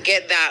you don't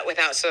get that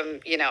without some,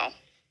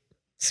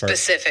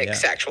 specific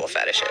sexual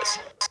fetishes.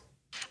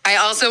 I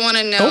also want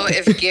to know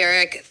if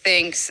Garrick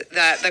thinks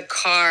that the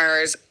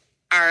cars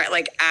are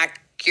like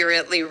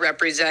accurately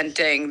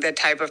representing the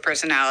type of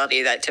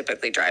personality that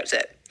typically drives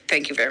it.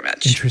 Thank you very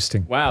much.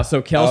 Interesting. Wow.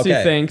 So Kelsey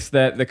thinks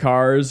that the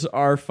cars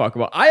are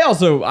fuckable.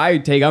 I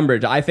take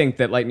umbrage. I think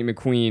that Lightning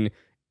McQueen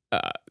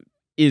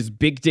is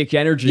big dick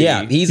energy.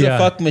 Yeah, he's a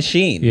fuck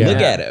machine. Yeah. Look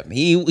at him.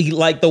 He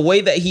like the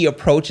way that he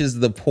approaches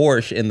the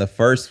Porsche in the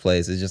first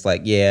place is just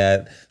like,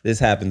 yeah, this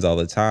happens all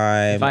the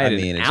time. If I had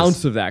an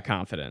ounce of that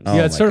confidence.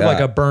 Yeah, it's sort of like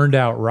a burned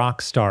out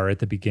rock star at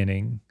the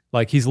beginning.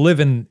 Like he's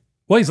living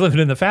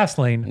in the fast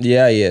lane.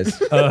 Yeah, he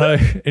is.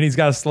 And he's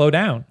got to slow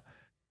down.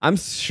 I'm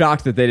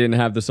shocked that they didn't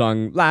have the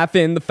song "Life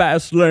in the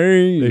Fast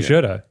Lane." They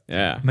should have.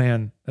 Yeah.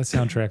 Man, that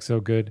soundtrack's so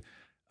good.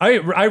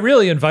 I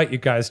really invite you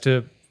guys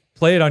to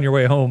play it on your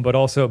way home, but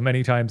also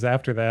many times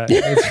after that.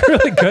 It's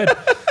really good.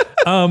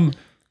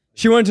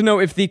 She wanted to know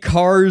if the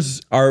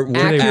cars are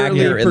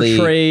accurately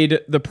portrayed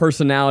the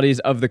personalities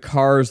of the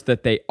cars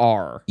that they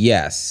are.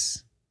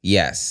 Yes,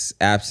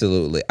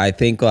 absolutely. I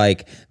think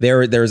like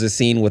there's a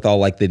scene with all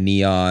like the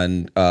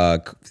neon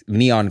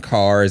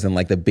cars and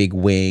like the big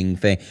wing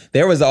thing.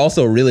 There was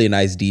also a really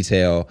nice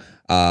detail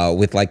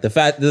with like the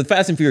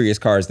Fast and Furious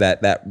cars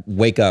that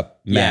wake up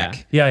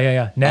Mac.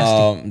 Yeah.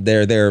 Nasty.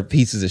 They're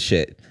pieces of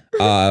shit.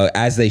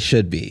 As they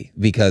should be,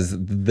 because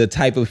the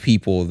type of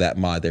people that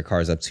mod their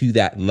cars up to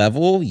that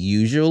level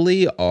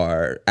usually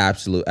are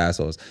absolute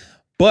assholes.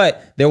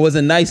 But there was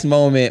a nice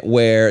moment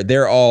where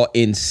they're all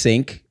in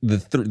sync.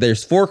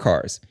 There's 4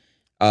 cars.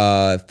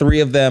 3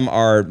 of them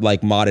are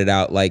like modded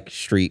out like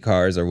street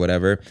cars or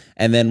whatever.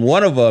 And then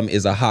one of them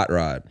is a hot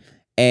rod.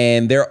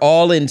 And they're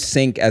all in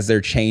sync as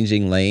they're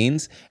changing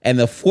lanes. And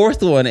the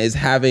 4th one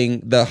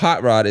the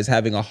hot rod is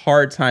having a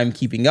hard time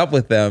keeping up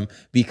with them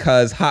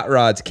because hot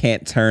rods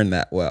can't turn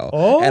that well.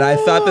 Oh. And I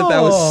thought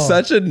that was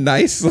such a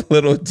nice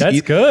little detail.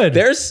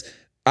 That's good.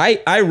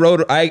 I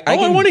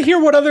want to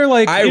hear what other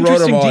like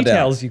interesting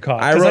details you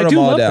caught. I wrote them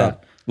all down.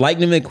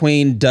 Lightning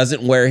McQueen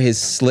doesn't wear his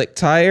slick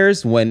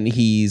tires when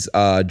he's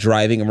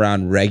driving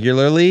around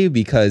regularly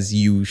because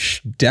you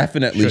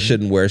definitely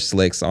shouldn't wear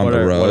slicks on the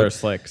road. What are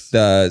slicks?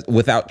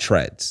 Without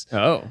treads.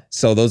 Oh.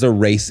 So those are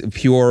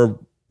pure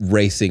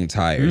racing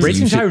tires.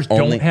 Racing tires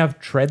don't have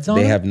treads on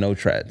They them? have no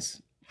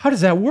treads. How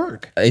does that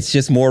work? It's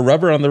just more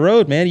rubber on the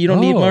road, man. You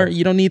don't need more.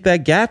 You don't need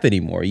that gap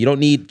anymore. You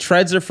don't need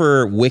treads are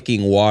for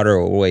wicking water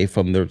away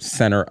from the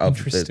center of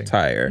the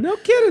tire. No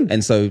kidding.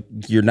 And so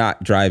you're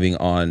not driving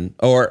on,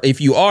 or if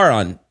you are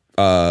on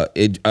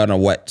a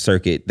wet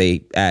circuit,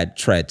 they add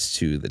treads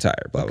to the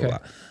tire. Blah blah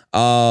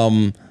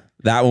blah.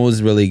 That one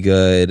was really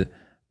good.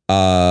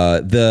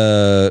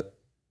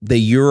 The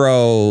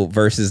Euro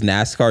versus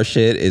NASCAR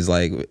shit is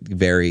like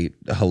very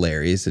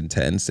hilarious,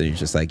 intense, and you're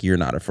just like, you're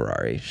not a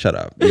Ferrari. Shut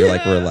up. You're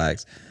like,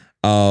 relax.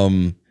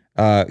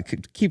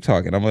 Keep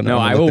talking.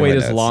 I will wait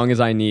as long as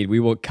I need. We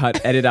will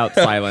edit out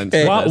silence.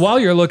 While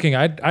you're looking,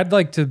 I'd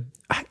like to.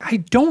 I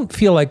don't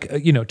feel like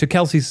to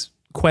Kelsey's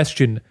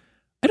question.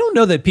 I don't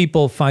know that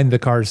people find the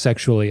cars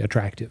sexually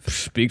attractive.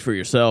 Speak for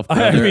yourself.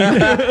 I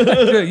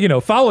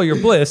mean, follow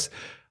your bliss.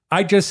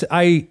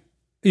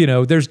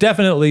 There's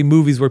definitely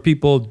movies where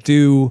people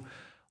do,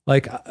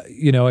 like,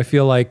 I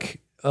feel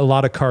like a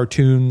lot of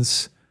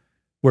cartoons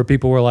where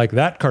people were like,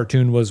 that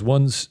cartoon was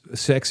one's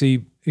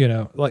sexy,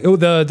 like,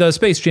 the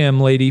Space Jam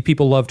lady,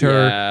 people loved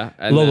her. Yeah,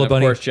 and Lola then, of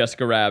Bunny. course,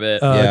 Jessica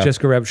Rabbit.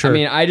 Jessica Rabbit, sure. I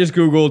mean, I just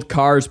Googled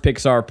Cars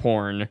Pixar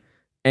porn,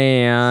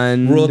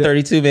 and... Rule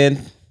 32,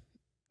 man.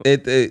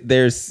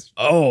 There's...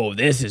 Oh,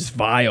 this is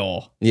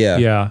vile. Yeah.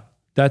 Yeah.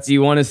 Do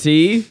you want to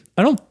see?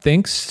 I don't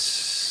think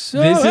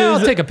so.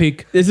 I'll take a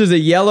peek. This is a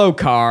yellow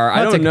car.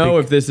 I don't know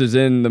if this is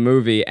in the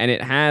movie, and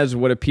it has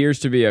what appears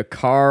to be a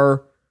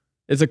car.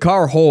 It's a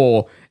car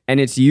hole, and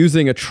it's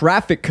using a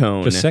traffic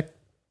cone. Just a sec.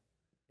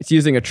 It's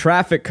using a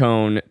traffic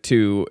cone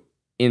to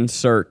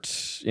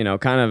insert,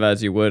 kind of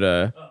as you would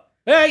a...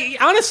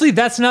 Honestly,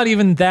 that's not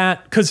even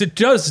that, because it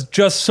does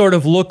just sort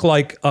of look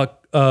like a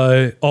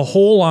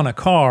hole on a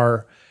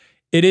car.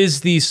 It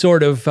is the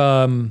sort of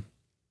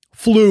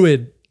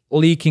fluid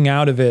leaking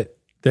out of it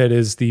that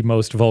is the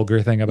most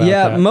vulgar thing about that.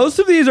 Yeah, most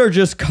of these are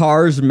just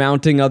cars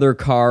mounting other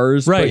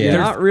cars. Right. But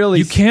not really.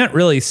 You can't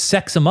really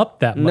sex them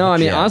up that much. No, I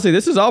mean, honestly,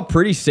 this is all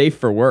pretty safe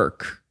for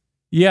work.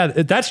 Yeah,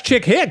 that's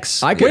Chick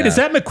Hicks. Wait, is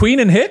that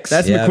McQueen and Hicks?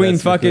 That's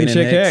McQueen fucking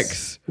Chick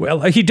Hicks.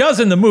 Well, he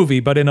does in the movie,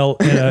 but in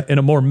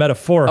a more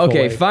metaphorical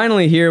way.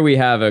 Finally here we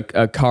have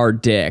a car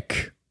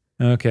dick.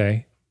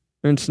 Okay.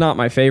 It's not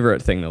my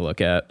favorite thing to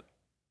look at.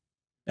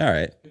 All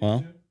right,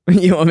 well...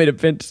 You want me to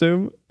pinch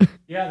zoom?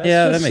 Yeah,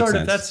 that makes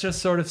sense. That's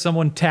just sort of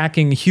someone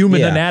tacking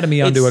human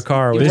anatomy onto a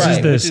car. This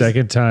is the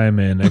second time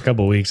in a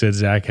couple weeks that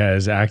Zach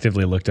has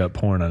actively looked up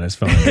porn on his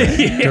phone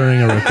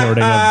during a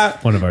recording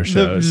of one of our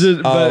shows.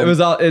 But it's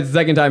the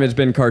second time it's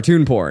been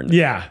cartoon porn.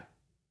 Yeah.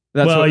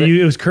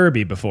 It was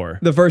Kirby before.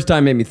 The first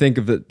time made me think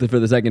of it for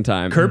the second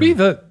time. Kirby,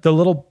 the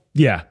little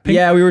pink.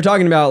 Yeah, we were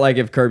talking about like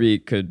if Kirby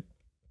could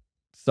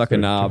suck a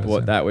knob,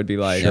 what that would be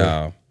like.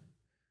 Sure.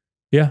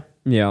 Yeah.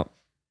 Yeah.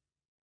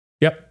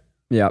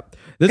 Yep.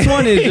 This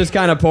one is just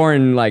kind of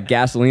pouring like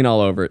gasoline all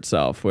over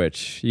itself,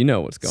 which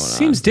what's going on.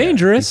 Seems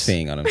dangerous. He's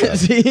peeing on himself.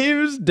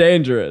 Seems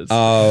dangerous.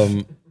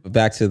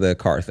 Back to the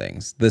car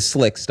things, the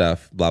slick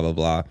stuff, blah blah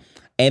blah,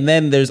 and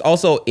then there's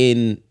also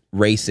in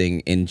racing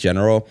in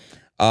general,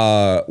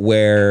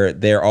 where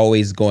they're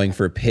always going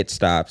for pit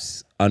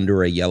stops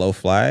under a yellow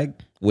flag,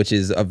 which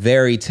is a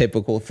very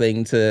typical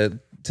thing to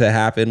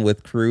happen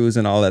with crews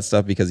and all that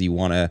stuff because you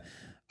want to,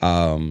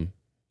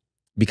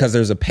 because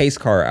there's a pace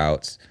car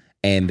out.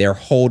 And they're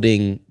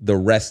holding the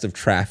rest of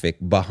traffic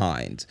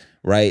behind,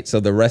 right? So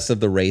the rest of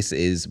the race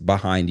is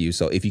behind you.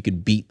 So if you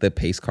could beat the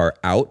pace car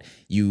out,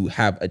 you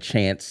have a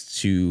chance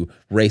to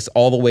race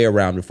all the way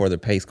around before the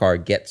pace car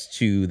gets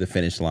to the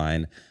finish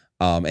line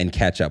and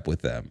catch up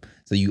with them.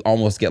 So you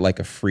almost get like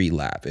a free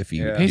lap if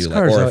you do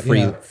like, or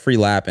a free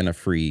lap and a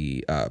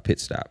free pit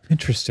stop.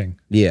 Interesting.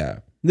 Yeah.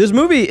 This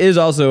movie is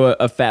also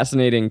a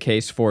fascinating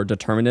case for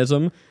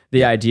determinism.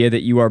 The idea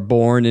that you are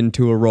born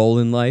into a role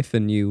in life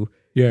and you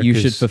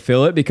should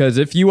fulfill it, because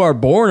if you are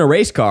born a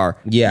race car,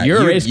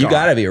 you're a race car. You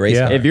gotta be a race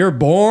car. If you're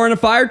born a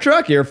fire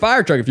truck, you're a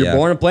fire truck. If you're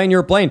born a plane,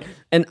 you're a plane.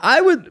 And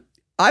I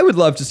would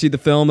love to see the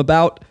film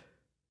about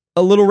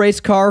a little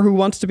race car who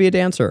wants to be a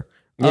dancer.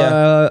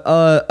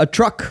 A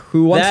truck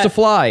who wants to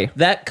fly.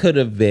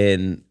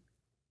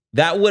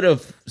 That would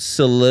have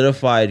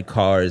solidified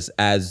Cars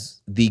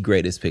as the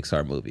greatest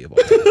Pixar movie of all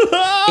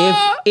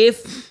time.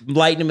 If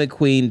Lightning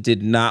McQueen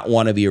did not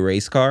want to be a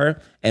race car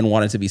and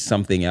wanted to be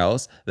something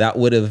else, that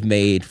would have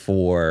made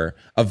for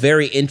a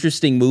very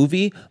interesting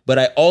movie, but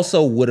I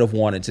also would have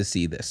wanted to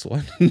see this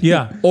one.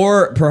 Yeah.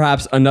 Or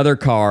perhaps another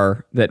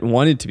car that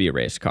wanted to be a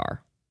race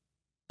car.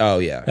 Oh,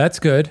 yeah. That's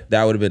good.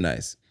 That would have been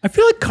nice. I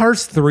feel like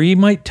Cars 3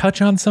 might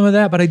touch on some of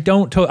that, but I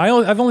don't.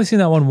 I've only seen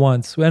that one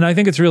once, and I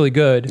think it's really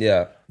good.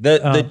 Yeah.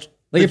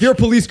 If you're a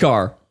police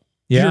car,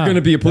 you're going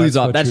to be a police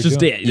officer. That's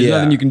just it. There's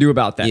nothing you can do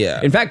about that.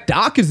 Yeah. In fact,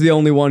 Doc is the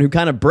only one who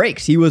kind of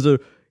breaks. He was a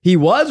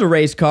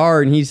race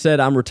car, and he said,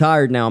 "I'm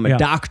retired now. I'm a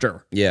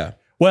doctor." Yeah.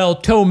 Well,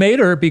 Tow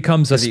Mater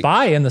becomes a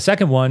spy in the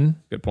second one.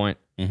 Good point.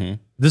 Mm-hmm.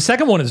 The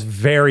second one is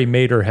very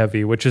Mater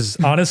heavy, which is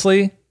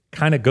honestly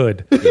kind of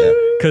good. Yeah.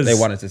 Because they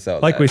wanted to sell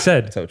like we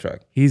said, tow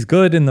truck. He's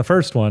good in the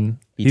first one.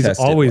 He's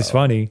always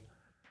funny.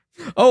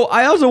 Oh,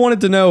 I also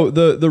wanted to know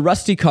the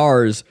rusty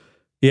cars.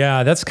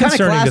 Yeah, that's kind of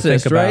concerning classist, to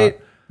think about.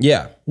 Right?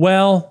 Yeah.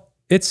 Well,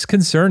 it's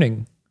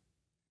concerning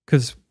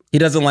because he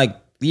doesn't like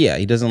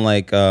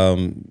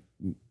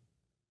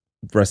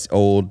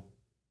old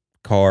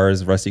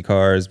cars, rusty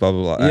cars, blah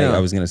blah blah. Yeah. I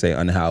was gonna say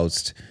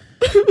unhoused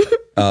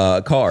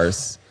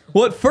cars.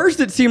 Well, at first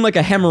it seemed like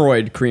a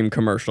hemorrhoid cream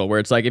commercial where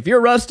it's like, if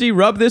you're rusty,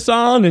 rub this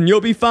on and you'll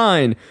be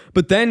fine.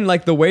 But then,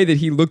 like, the way that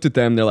he looked at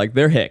them, they're like,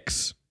 they're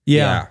hicks.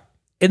 Yeah.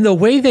 And the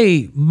way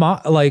they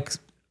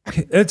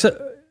it's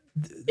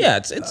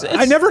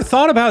I never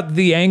thought about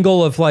the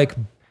angle of like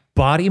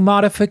body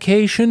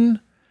modification.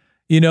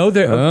 You know, we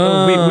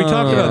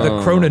talked about the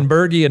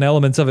Cronenbergian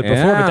elements of it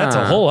before, but that's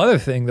a whole other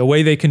thing. The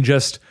way they can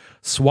just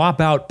swap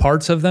out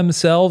parts of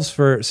themselves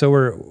so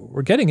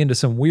we're getting into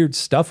some weird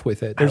stuff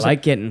with it. I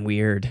like getting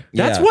weird.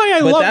 That's why I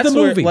love the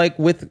movie.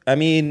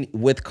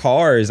 With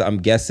cars, I'm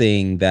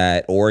guessing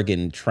that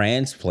organ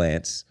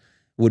transplants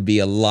would be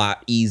a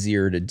lot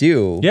easier to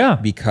do. Yeah.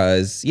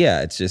 Because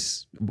it's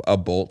just a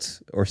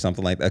bolt or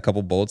something like that, a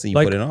couple bolts and you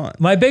put it on.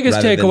 My biggest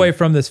takeaway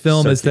from this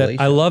film is that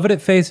I love it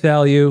at face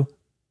value.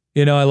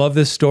 You know, I love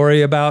this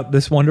story about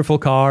this wonderful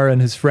car and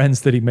his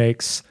friends that he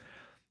makes.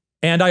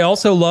 And I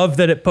also love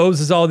that it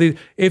poses all these,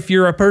 if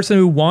you're a person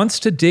who wants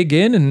to dig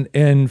in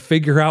and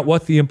figure out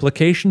what the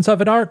implications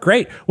of it are,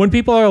 great. When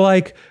people are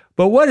like,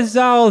 but what is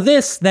all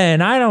this then?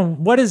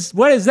 What is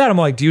that? I'm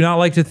like, do you not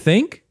like to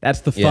think?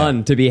 That's the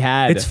fun to be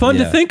had. It's fun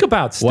to think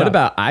about stuff. What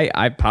about,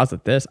 I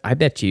posit this, I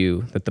bet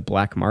you that the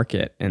black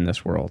market in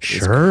this world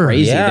is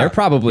crazy. Yeah. They're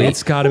probably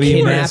It's gotta be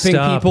kidnapping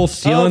people,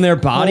 stealing their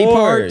body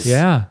parts.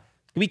 Yeah.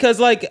 Because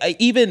like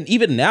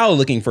even now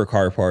looking for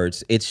car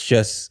parts, it's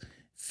just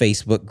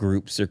Facebook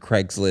groups or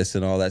Craigslist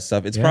and all that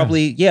stuff. It's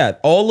probably,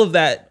 all of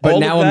that. But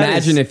now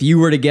imagine if you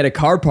were to get a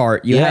car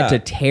part, you had to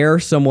tear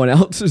someone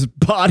else's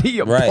body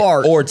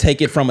apart. Or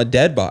take it from a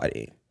dead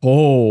body.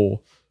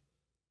 Oh.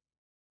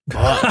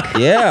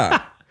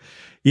 Yeah.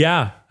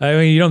 Yeah. I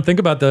mean, you don't think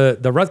about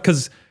the rest,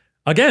 because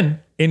again,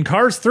 in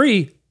Cars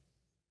 3,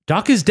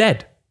 Doc is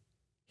dead.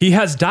 He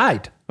has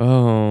died.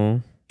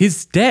 Oh.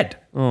 He's dead.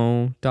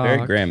 Oh, Doc.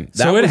 Very grim. That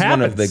So was it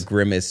happens. one of the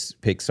grimmest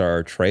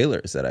Pixar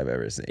trailers that I've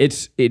ever seen.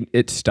 It's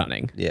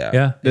stunning. Yeah.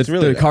 Yeah. It's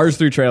really the Cars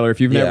 3 trailer,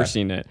 if you've Yeah. never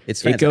seen it,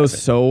 It's it goes fantastic.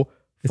 so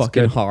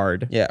fucking good.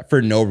 hard. Yeah, for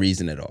no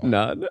reason at all.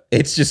 None.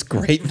 It's just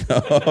great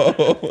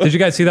though. Did you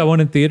guys see that one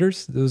in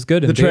theaters? It was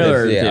good. The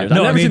trailer. Yeah. Theaters.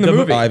 No, I've never seen the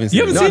movie. I haven't seen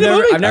You haven't it. seen the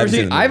movie? I've never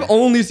seen. I've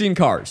only seen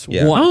Cars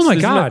Yeah. once. Oh my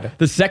This is God.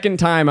 the second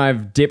time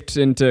I've dipped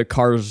into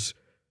Cars,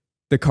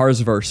 the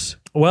Cars verse.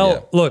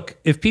 Well, look,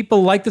 if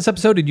people like this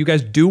episode and you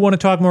guys do want to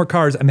talk more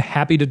Cars, I'm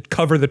happy to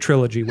cover the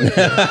trilogy with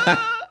you.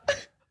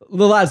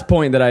 The last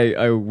point that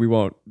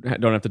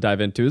don't have to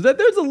dive into is that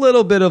there's a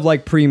little bit of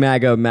like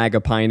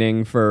MAGA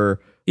pining for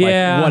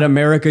what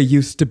America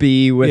used to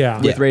be with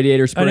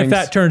Radiator Springs. And if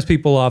that turns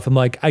people off, I'm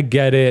like, I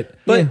get it.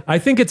 But- I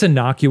think it's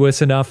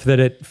innocuous enough that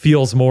it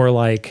feels more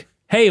like,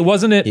 hey,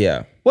 wasn't it?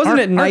 Yeah. Wasn't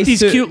it nice Aren't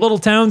these cute little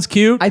towns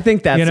cute? I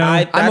think that's, You know,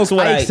 I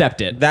accept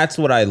it. That's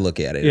what I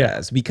look at it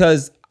as,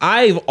 because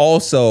I've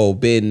also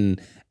been,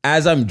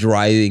 as I'm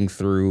driving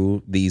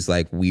through these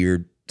like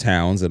weird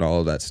towns and all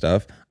of that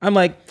stuff, I'm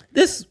like,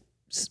 this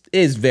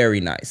is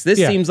very nice. This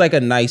seems like a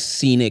nice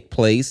scenic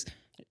place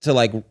to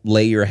like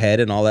lay your head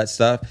and all that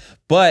stuff.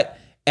 But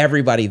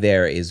everybody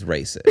there is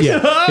racist.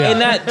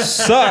 And that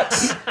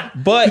sucks.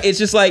 But it's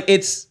just like,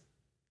 it's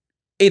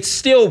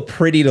still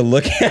pretty to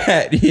look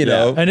at, you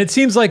know? And it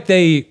seems like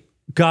they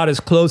got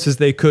as close as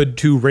they could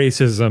to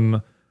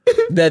racism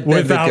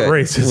without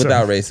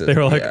racism. They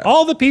were like,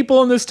 all the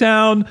people in this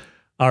town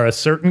are a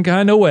certain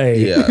kind of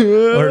way.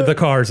 Or the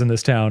cars in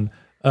this town.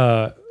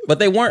 But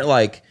they weren't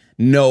like,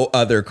 no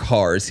other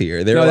cars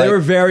here. They were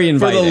very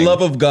inviting. For the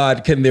love of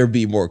God, can there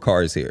be more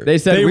cars here? They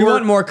said, we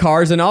want more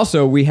cars, and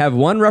also we have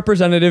one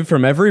representative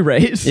from every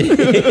race. They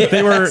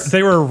were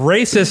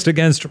racist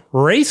against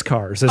race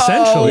cars,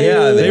 essentially.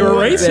 They were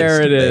racist.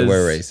 There it is. They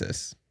were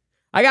racist.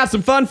 I got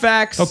some fun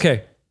facts.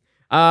 Okay.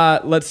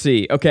 Let's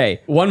see.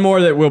 Okay, one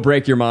more that will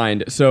break your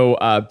mind. So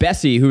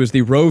Bessie, who is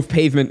the Rove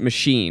Pavement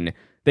Machine,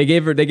 they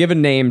give a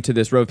name to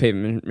this Rove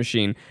Pavement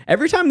Machine.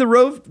 Every time the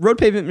road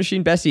pavement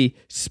machine Bessie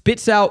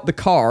spits out the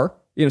car,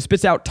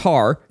 spits out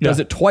tar, does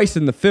it twice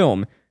in the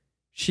film,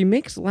 she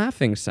makes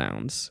laughing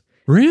sounds.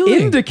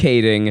 Really?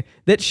 Indicating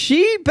that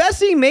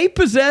Bessie may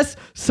possess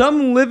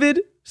some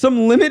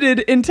limited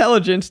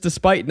intelligence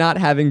despite not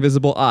having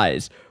visible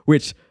eyes,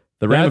 which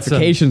the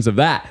ramifications of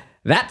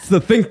that's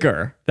the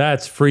thinker.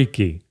 That's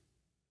freaky.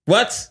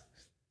 What?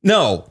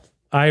 No.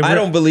 I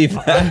don't believe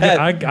that.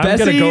 I'm going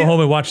to go home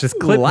and watch this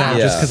clip now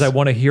just because I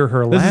want to hear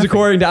her laughing. This is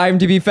according to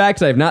IMDb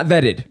facts I have not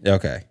vetted.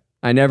 Okay.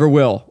 I never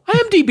will.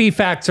 IMDb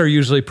facts are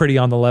usually pretty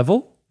on the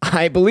level.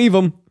 I believe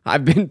them.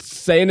 I've been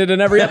saying it in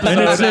every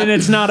episode. and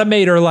it's not a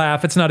Mater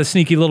laugh. It's not a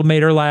sneaky little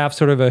Mater laugh,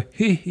 sort of a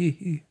hee hee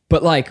hee.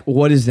 But like,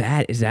 what is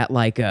that? Is that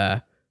like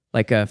a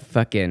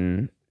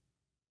fucking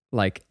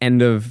like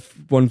end of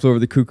One Flew Over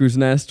the Cuckoo's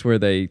Nest where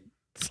they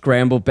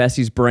scramble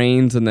Bessie's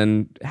brains and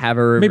then have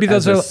her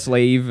as a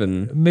slave,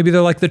 and maybe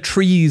they're like the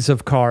trees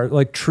of cars.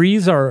 Like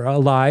trees are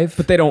alive,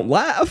 but they don't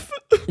laugh.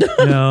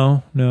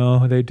 No,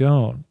 they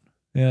don't.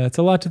 Yeah, it's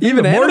a lot to think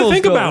about. More to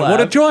think about.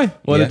 What a joy.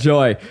 What a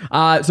joy.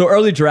 So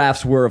early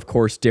drafts were, of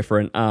course,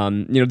 different.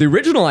 The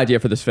original idea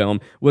for this film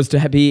was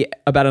to be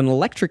about an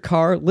electric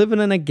car living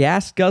in a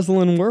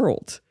gas-guzzling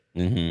world.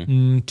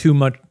 Too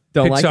much.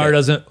 Pixar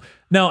doesn't.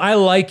 No, I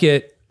like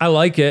it.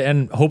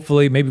 And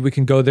hopefully maybe we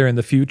can go there in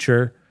the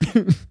future.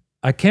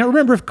 I can't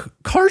remember if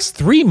Cars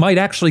 3 might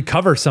actually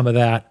cover some of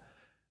that.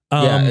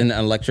 An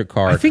electric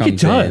car I think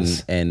comes it does.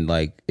 in and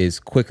like is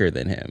quicker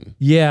than him.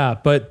 Yeah,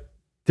 but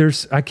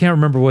I can't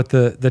remember what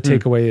the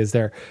takeaway is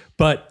there.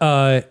 But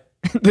the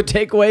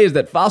takeaway is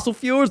that fossil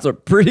fuels are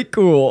pretty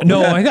cool.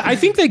 No, I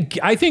think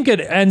it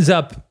ends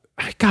up.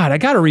 God, I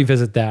got to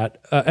revisit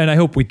that, and I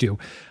hope we do.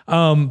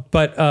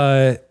 But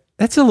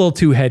that's a little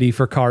too heady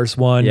for Cars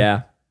 1.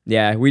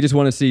 Yeah, we just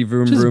want to see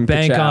vroom just vroom.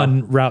 Bank ka-chow.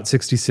 on Route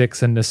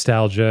 66 and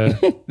nostalgia.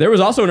 There was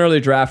also an early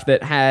draft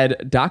that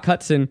had Doc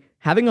Hudson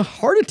having a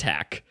heart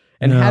attack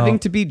and having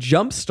to be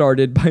jump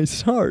started by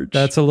Sarge.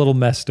 That's a little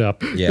messed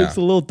up. Yeah, it's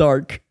a little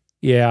dark.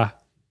 Yeah,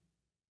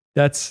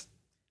 that's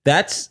a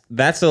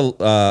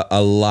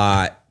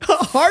lot.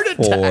 A heart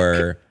attack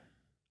for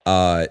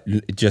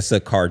just a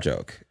car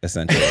joke,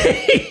 essentially.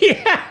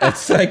 Yeah,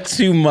 it's like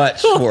too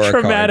much for a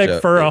traumatic car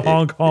joke. for a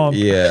honk honk.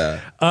 Yeah,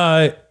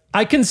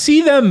 I can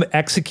see them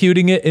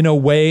executing it in a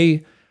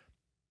way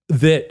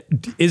that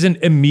isn't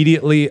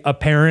immediately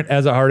apparent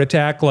as a heart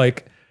attack,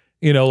 like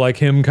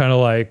him kind of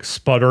like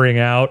sputtering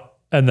out.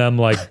 And then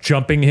like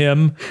jumping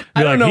him,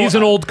 you're like, he's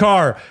an old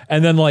car.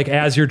 And then like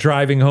as you're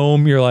driving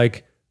home, you're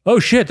like, oh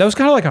shit, that was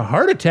kind of like a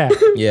heart attack.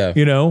 Yeah.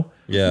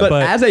 Yeah.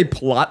 But as a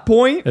plot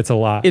point, it's a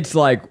lot. It's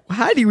like,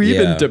 how do you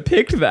even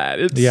depict that?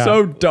 It's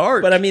so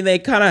dark. But I mean, they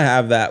kind of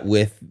have that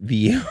with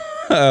the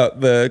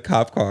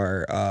cop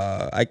car.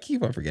 I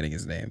keep on forgetting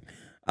his name.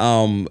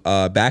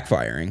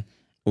 Backfiring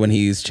when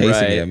he's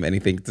chasing him and he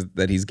thinks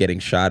that he's getting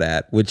shot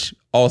at, which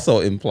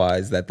also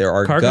implies that there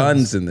are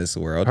guns in this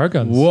world. Car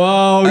guns.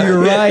 Whoa, you're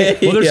right.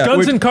 Well, there's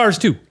guns in cars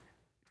too.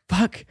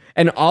 Fuck.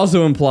 And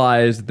also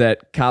implies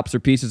that cops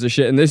are pieces of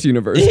shit in this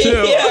universe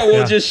too.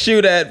 We'll just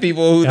shoot at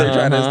people who they're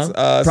trying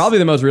to... Probably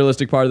the most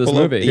realistic part of this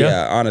movie.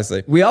 Yeah,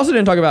 honestly. We also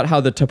didn't talk about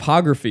how the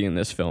topography in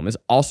this film is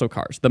also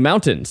cars. The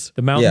mountains.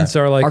 The mountains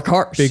are like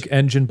cars. Big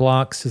engine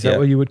blocks. Is that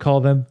what you would call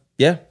them?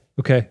 Yeah.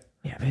 Okay.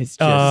 Yeah, but it's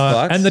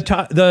just... and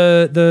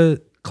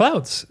the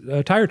clouds,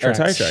 tire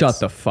tracks. Shut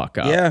the fuck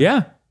up.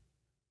 Yeah.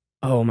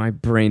 Oh, my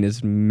brain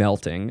is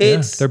melting.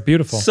 They're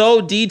beautiful.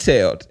 So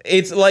detailed.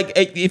 It's like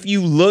if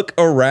you look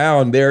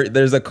around,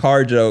 there's a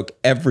car joke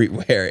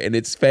everywhere, and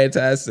it's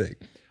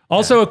fantastic.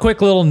 Also, a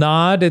quick little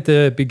nod at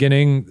the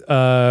beginning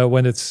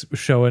when it's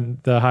showing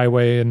the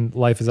highway and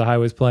Life is a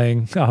Highway's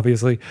playing,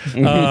 obviously.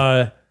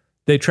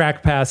 They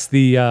track past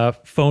the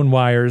phone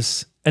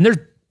wires, and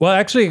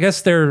I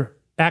guess they're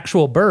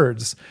actual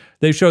birds.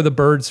 They show the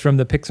birds from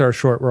the Pixar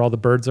short where all the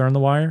birds are on the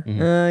wire.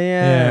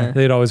 Yeah.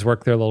 They'd always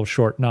work their little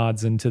short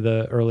nods into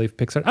the early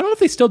Pixar. I don't know if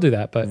they still do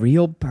that, but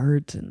real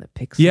birds in the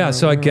Pixar. Yeah,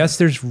 so I guess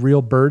there's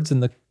real birds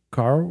in the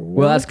car world?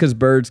 Well, that's because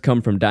birds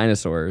come from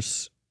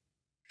dinosaurs.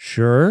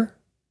 Sure.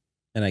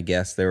 And I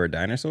guess there were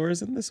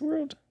dinosaurs in this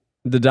world?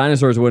 The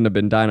dinosaurs wouldn't have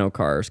been dino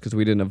cars because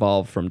we didn't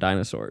evolve from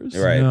dinosaurs.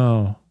 Right.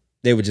 No.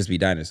 They would just be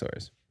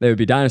dinosaurs. They would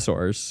be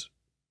dinosaurs.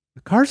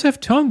 The cars have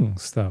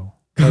tongues, though.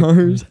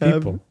 Cars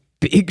have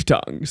big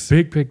tongues.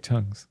 Big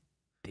tongues.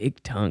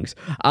 Big tongues.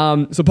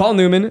 So Paul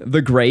Newman,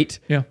 the great.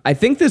 Yeah. I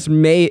think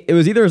it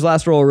was either his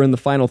last role or in the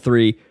final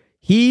three.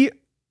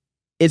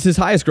 It's his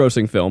highest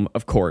grossing film,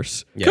 of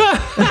course.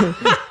 Yeah.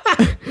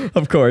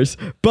 Of course.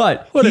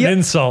 But what an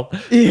insult.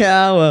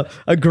 Yeah, well,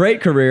 a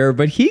great career,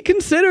 but he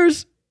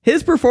considers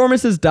his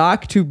performance as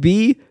Doc to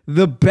be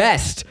the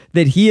best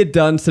that he had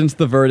done since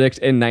The Verdict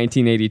in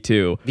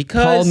 1982.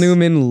 Because Paul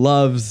Newman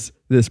loves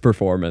this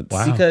performance.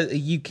 Wow. Because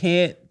you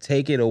can't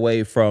take it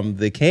away from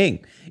the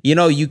king.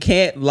 You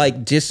can't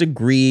like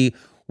disagree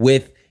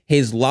with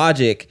his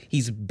logic.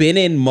 He's been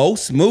in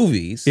most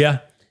movies. Yeah.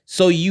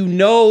 So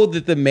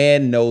that the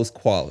man knows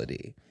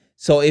quality.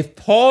 So if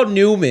Paul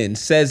Newman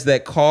says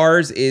that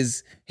Cars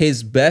is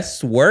his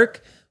best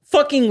work,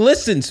 fucking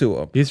listen to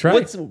him. He's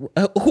right.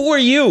 Who are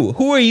you?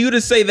 Who are you to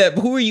say that?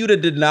 Who are you to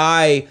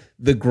deny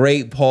the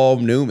great Paul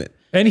Newman?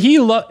 And he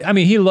was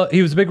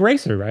a big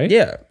racer, right?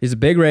 Yeah. He's a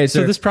big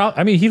racer.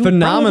 So he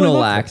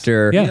phenomenal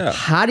actor. Yeah.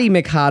 Hottie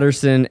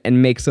McHotterson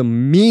and makes a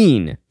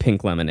mean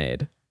Pink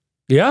Lemonade.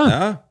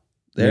 Yeah.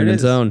 There it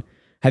is. Own.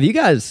 Have you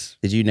guys...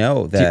 Did you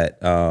know that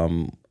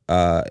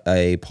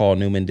a Paul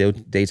Newman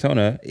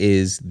Daytona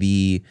is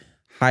the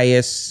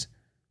highest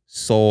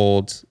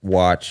sold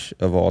watch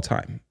of all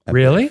time?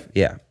 Really?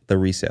 Yeah. The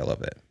resale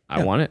of it.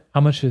 I want it. How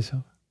much is it?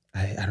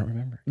 I don't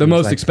remember. The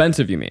most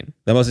expensive, you mean?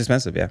 The most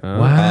expensive, yeah.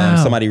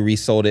 Wow. Somebody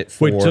resold it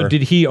for... Wait, so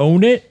did he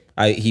own it?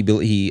 I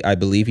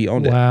believe he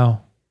owned it.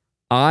 Wow.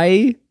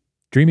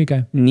 Dreamy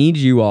guy. Need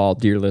you all,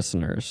 dear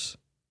listeners,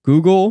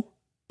 Google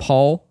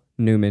Paul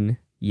Newman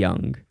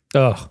Young.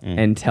 Ugh.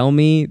 And tell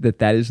me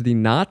that is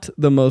not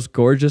the most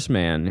gorgeous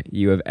man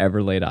you have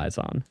ever laid eyes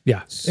on.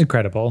 Yeah,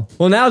 incredible.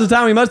 Well, now's the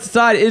time we must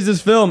decide, is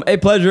this film a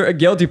pleasure, a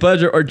guilty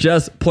pleasure, or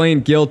just plain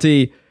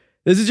guilty?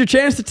 This is your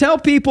chance to tell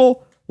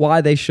people why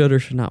they should or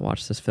should not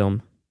watch this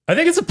film? I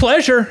think it's a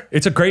pleasure.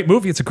 It's a great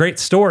movie. It's a great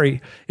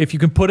story. If you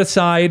can put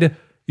aside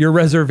your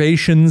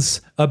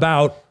reservations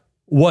about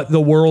what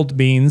the world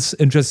means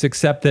and just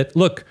accept that,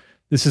 look,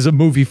 this is a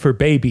movie for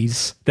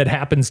babies that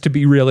happens to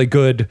be really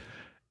good.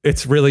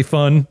 It's really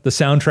fun. The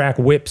soundtrack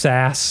whips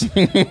ass.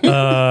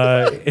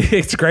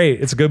 It's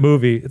great. It's a good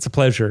movie. It's a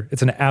pleasure.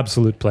 It's an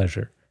absolute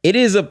pleasure. It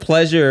is a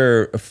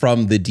pleasure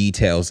from the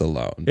details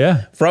alone.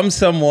 Yeah. From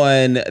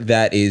someone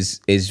that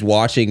is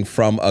watching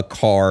from a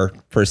car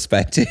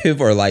perspective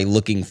or like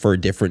looking for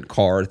different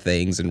car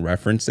things and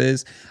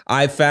references,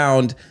 I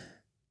found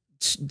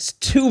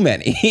too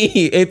many.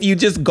 If you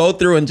just go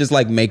through and just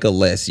like make a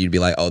list, you'd be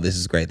like, oh, this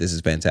is great. This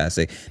is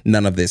fantastic.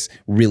 None of this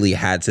really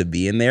had to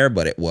be in there,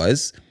 but it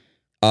was.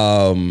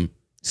 So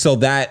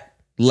that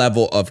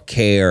level of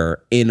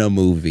care in a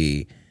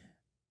movie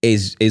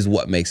is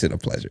what makes it a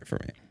pleasure for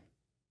me.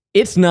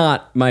 It's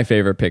not my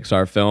favorite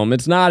Pixar film.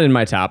 It's not in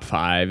my top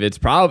 5.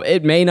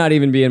 It may not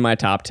even be in my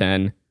top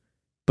 10.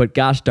 But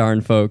gosh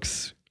darn,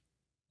 folks,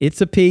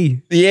 it's a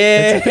P.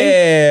 Yeah. It's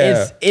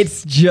a P.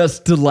 It's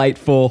just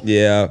delightful.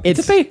 Yeah.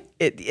 It's a P.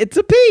 It's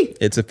a P.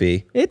 It's a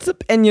P.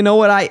 And you know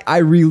what? I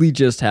really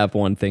just have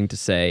one thing to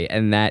say,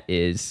 and that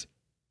is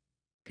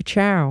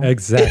ka-chow.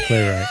 Exactly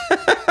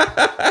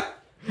right.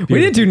 We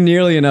didn't do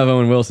nearly enough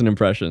Owen Wilson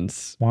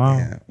impressions. Wow.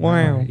 Yeah.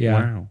 Wow.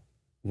 Yeah.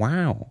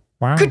 Wow.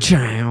 Wow.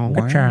 Ka-chow.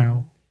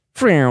 Ka-chow.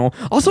 Ka-chow.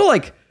 Also,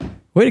 like,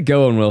 way to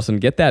go, Owen Wilson.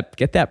 Get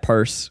that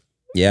purse.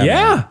 Yeah.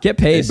 Yeah. Man. Get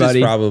paid, this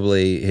buddy. Is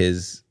probably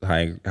his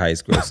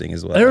highest grossing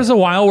as well. There was a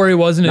while where he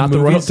wasn't Not in the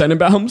Royal movies.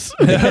 Tenenbaums.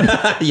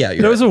 Yeah.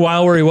 There was a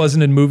while where he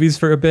wasn't in movies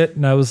for a bit,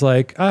 and I was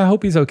like, I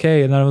hope he's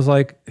okay. And then I was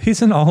like,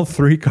 he's in all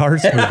 3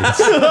 Cars movies.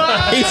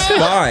 He's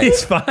fine.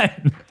 He's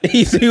fine.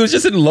 He was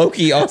just in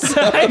Loki also.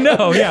 I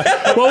know,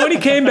 yeah. Well, when he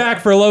came back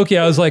for Loki,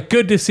 I was like,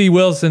 good to see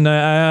Wilson.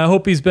 I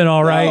hope he's been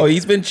all right. Oh,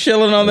 he's been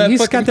chilling on that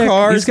He's fucking got that,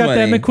 Cars He's got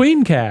money. that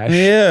McQueen cash.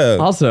 Yeah.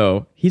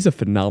 Also, he's a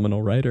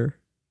phenomenal writer.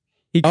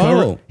 He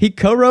Oh.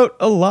 co-wrote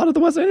a lot of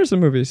the Wes Anderson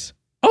movies.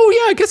 Oh,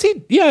 yeah, I guess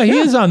he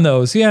is on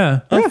those,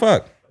 yeah. Oh,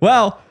 fuck.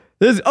 Well,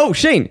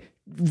 Shane,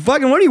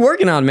 fucking what are you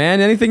working on,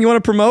 man? Anything you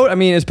want to promote? I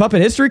mean, is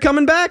Puppet History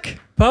coming back?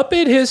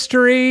 Puppet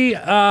History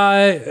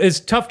is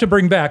tough to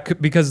bring back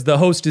because the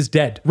host is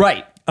dead.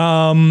 Right.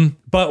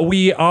 But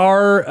we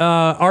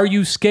are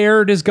You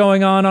Scared is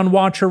going on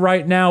Watcher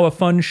right now, a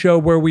fun show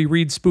where we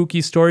read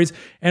spooky stories.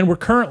 And we're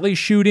currently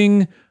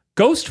shooting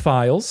Ghost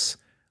Files,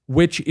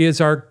 which is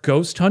our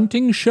ghost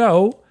hunting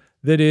show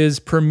that is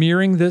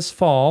premiering this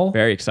fall.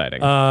 Very exciting.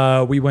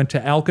 We went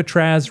to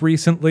Alcatraz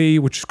recently,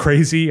 which is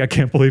crazy. I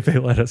can't believe they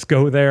let us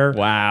go there.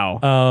 Wow.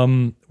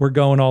 We're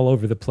going all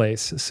over the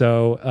place.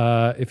 So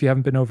if you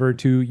haven't been over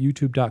to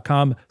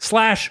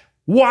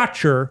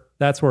youtube.com/watcher,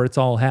 that's where it's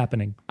all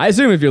happening. I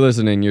assume if you're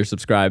listening, you're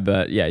subscribed,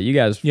 but yeah, you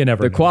guys, You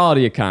never the know.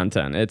 quality of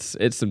content, it's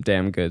some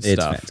damn good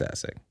It's stuff.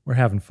 fantastic. We're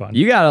having fun.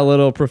 You got a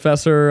little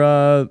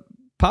Professor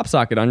pop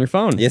socket on your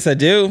phone. Yes, I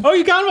do. Oh,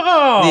 you got him?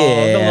 Oh,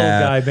 Yeah. the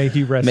little guy. May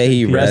he rest May in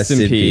he peace. Rest in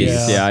peace.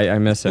 peace. Yeah, I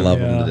miss him. Love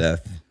him to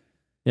death.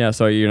 Yeah,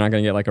 so you're not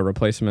going to get like a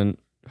replacement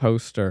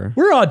host or...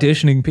 We're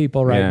auditioning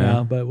people right Yeah.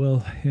 now, but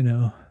we'll,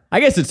 I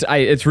guess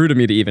it's rude of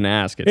me to even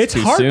ask. It's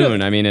too hard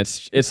soon. I mean,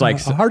 it's like...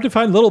 hard to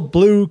find little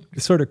blue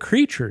sort of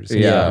creatures.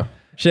 Yeah.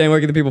 Shane,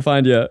 where can the people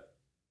find you?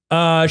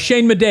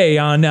 Shane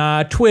Madej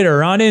on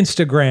Twitter, on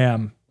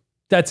Instagram.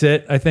 That's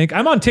it, I think.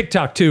 I'm on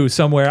TikTok too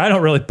somewhere. I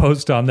don't really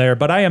post on there,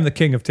 but I am the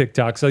king of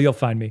TikTok, so you'll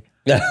find me.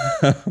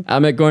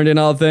 I'm at Gordon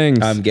All Things.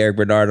 I'm Garrick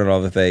Bernard on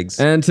all the things.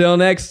 Until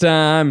next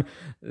time,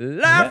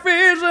 life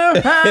is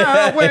a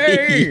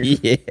highway.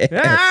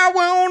 Yeah. I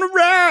want to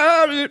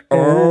ride it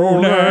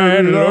all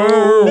night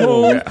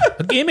long.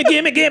 Gimme,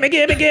 gimme, gimme,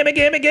 gimme, gimme,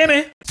 gimme,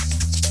 gimme.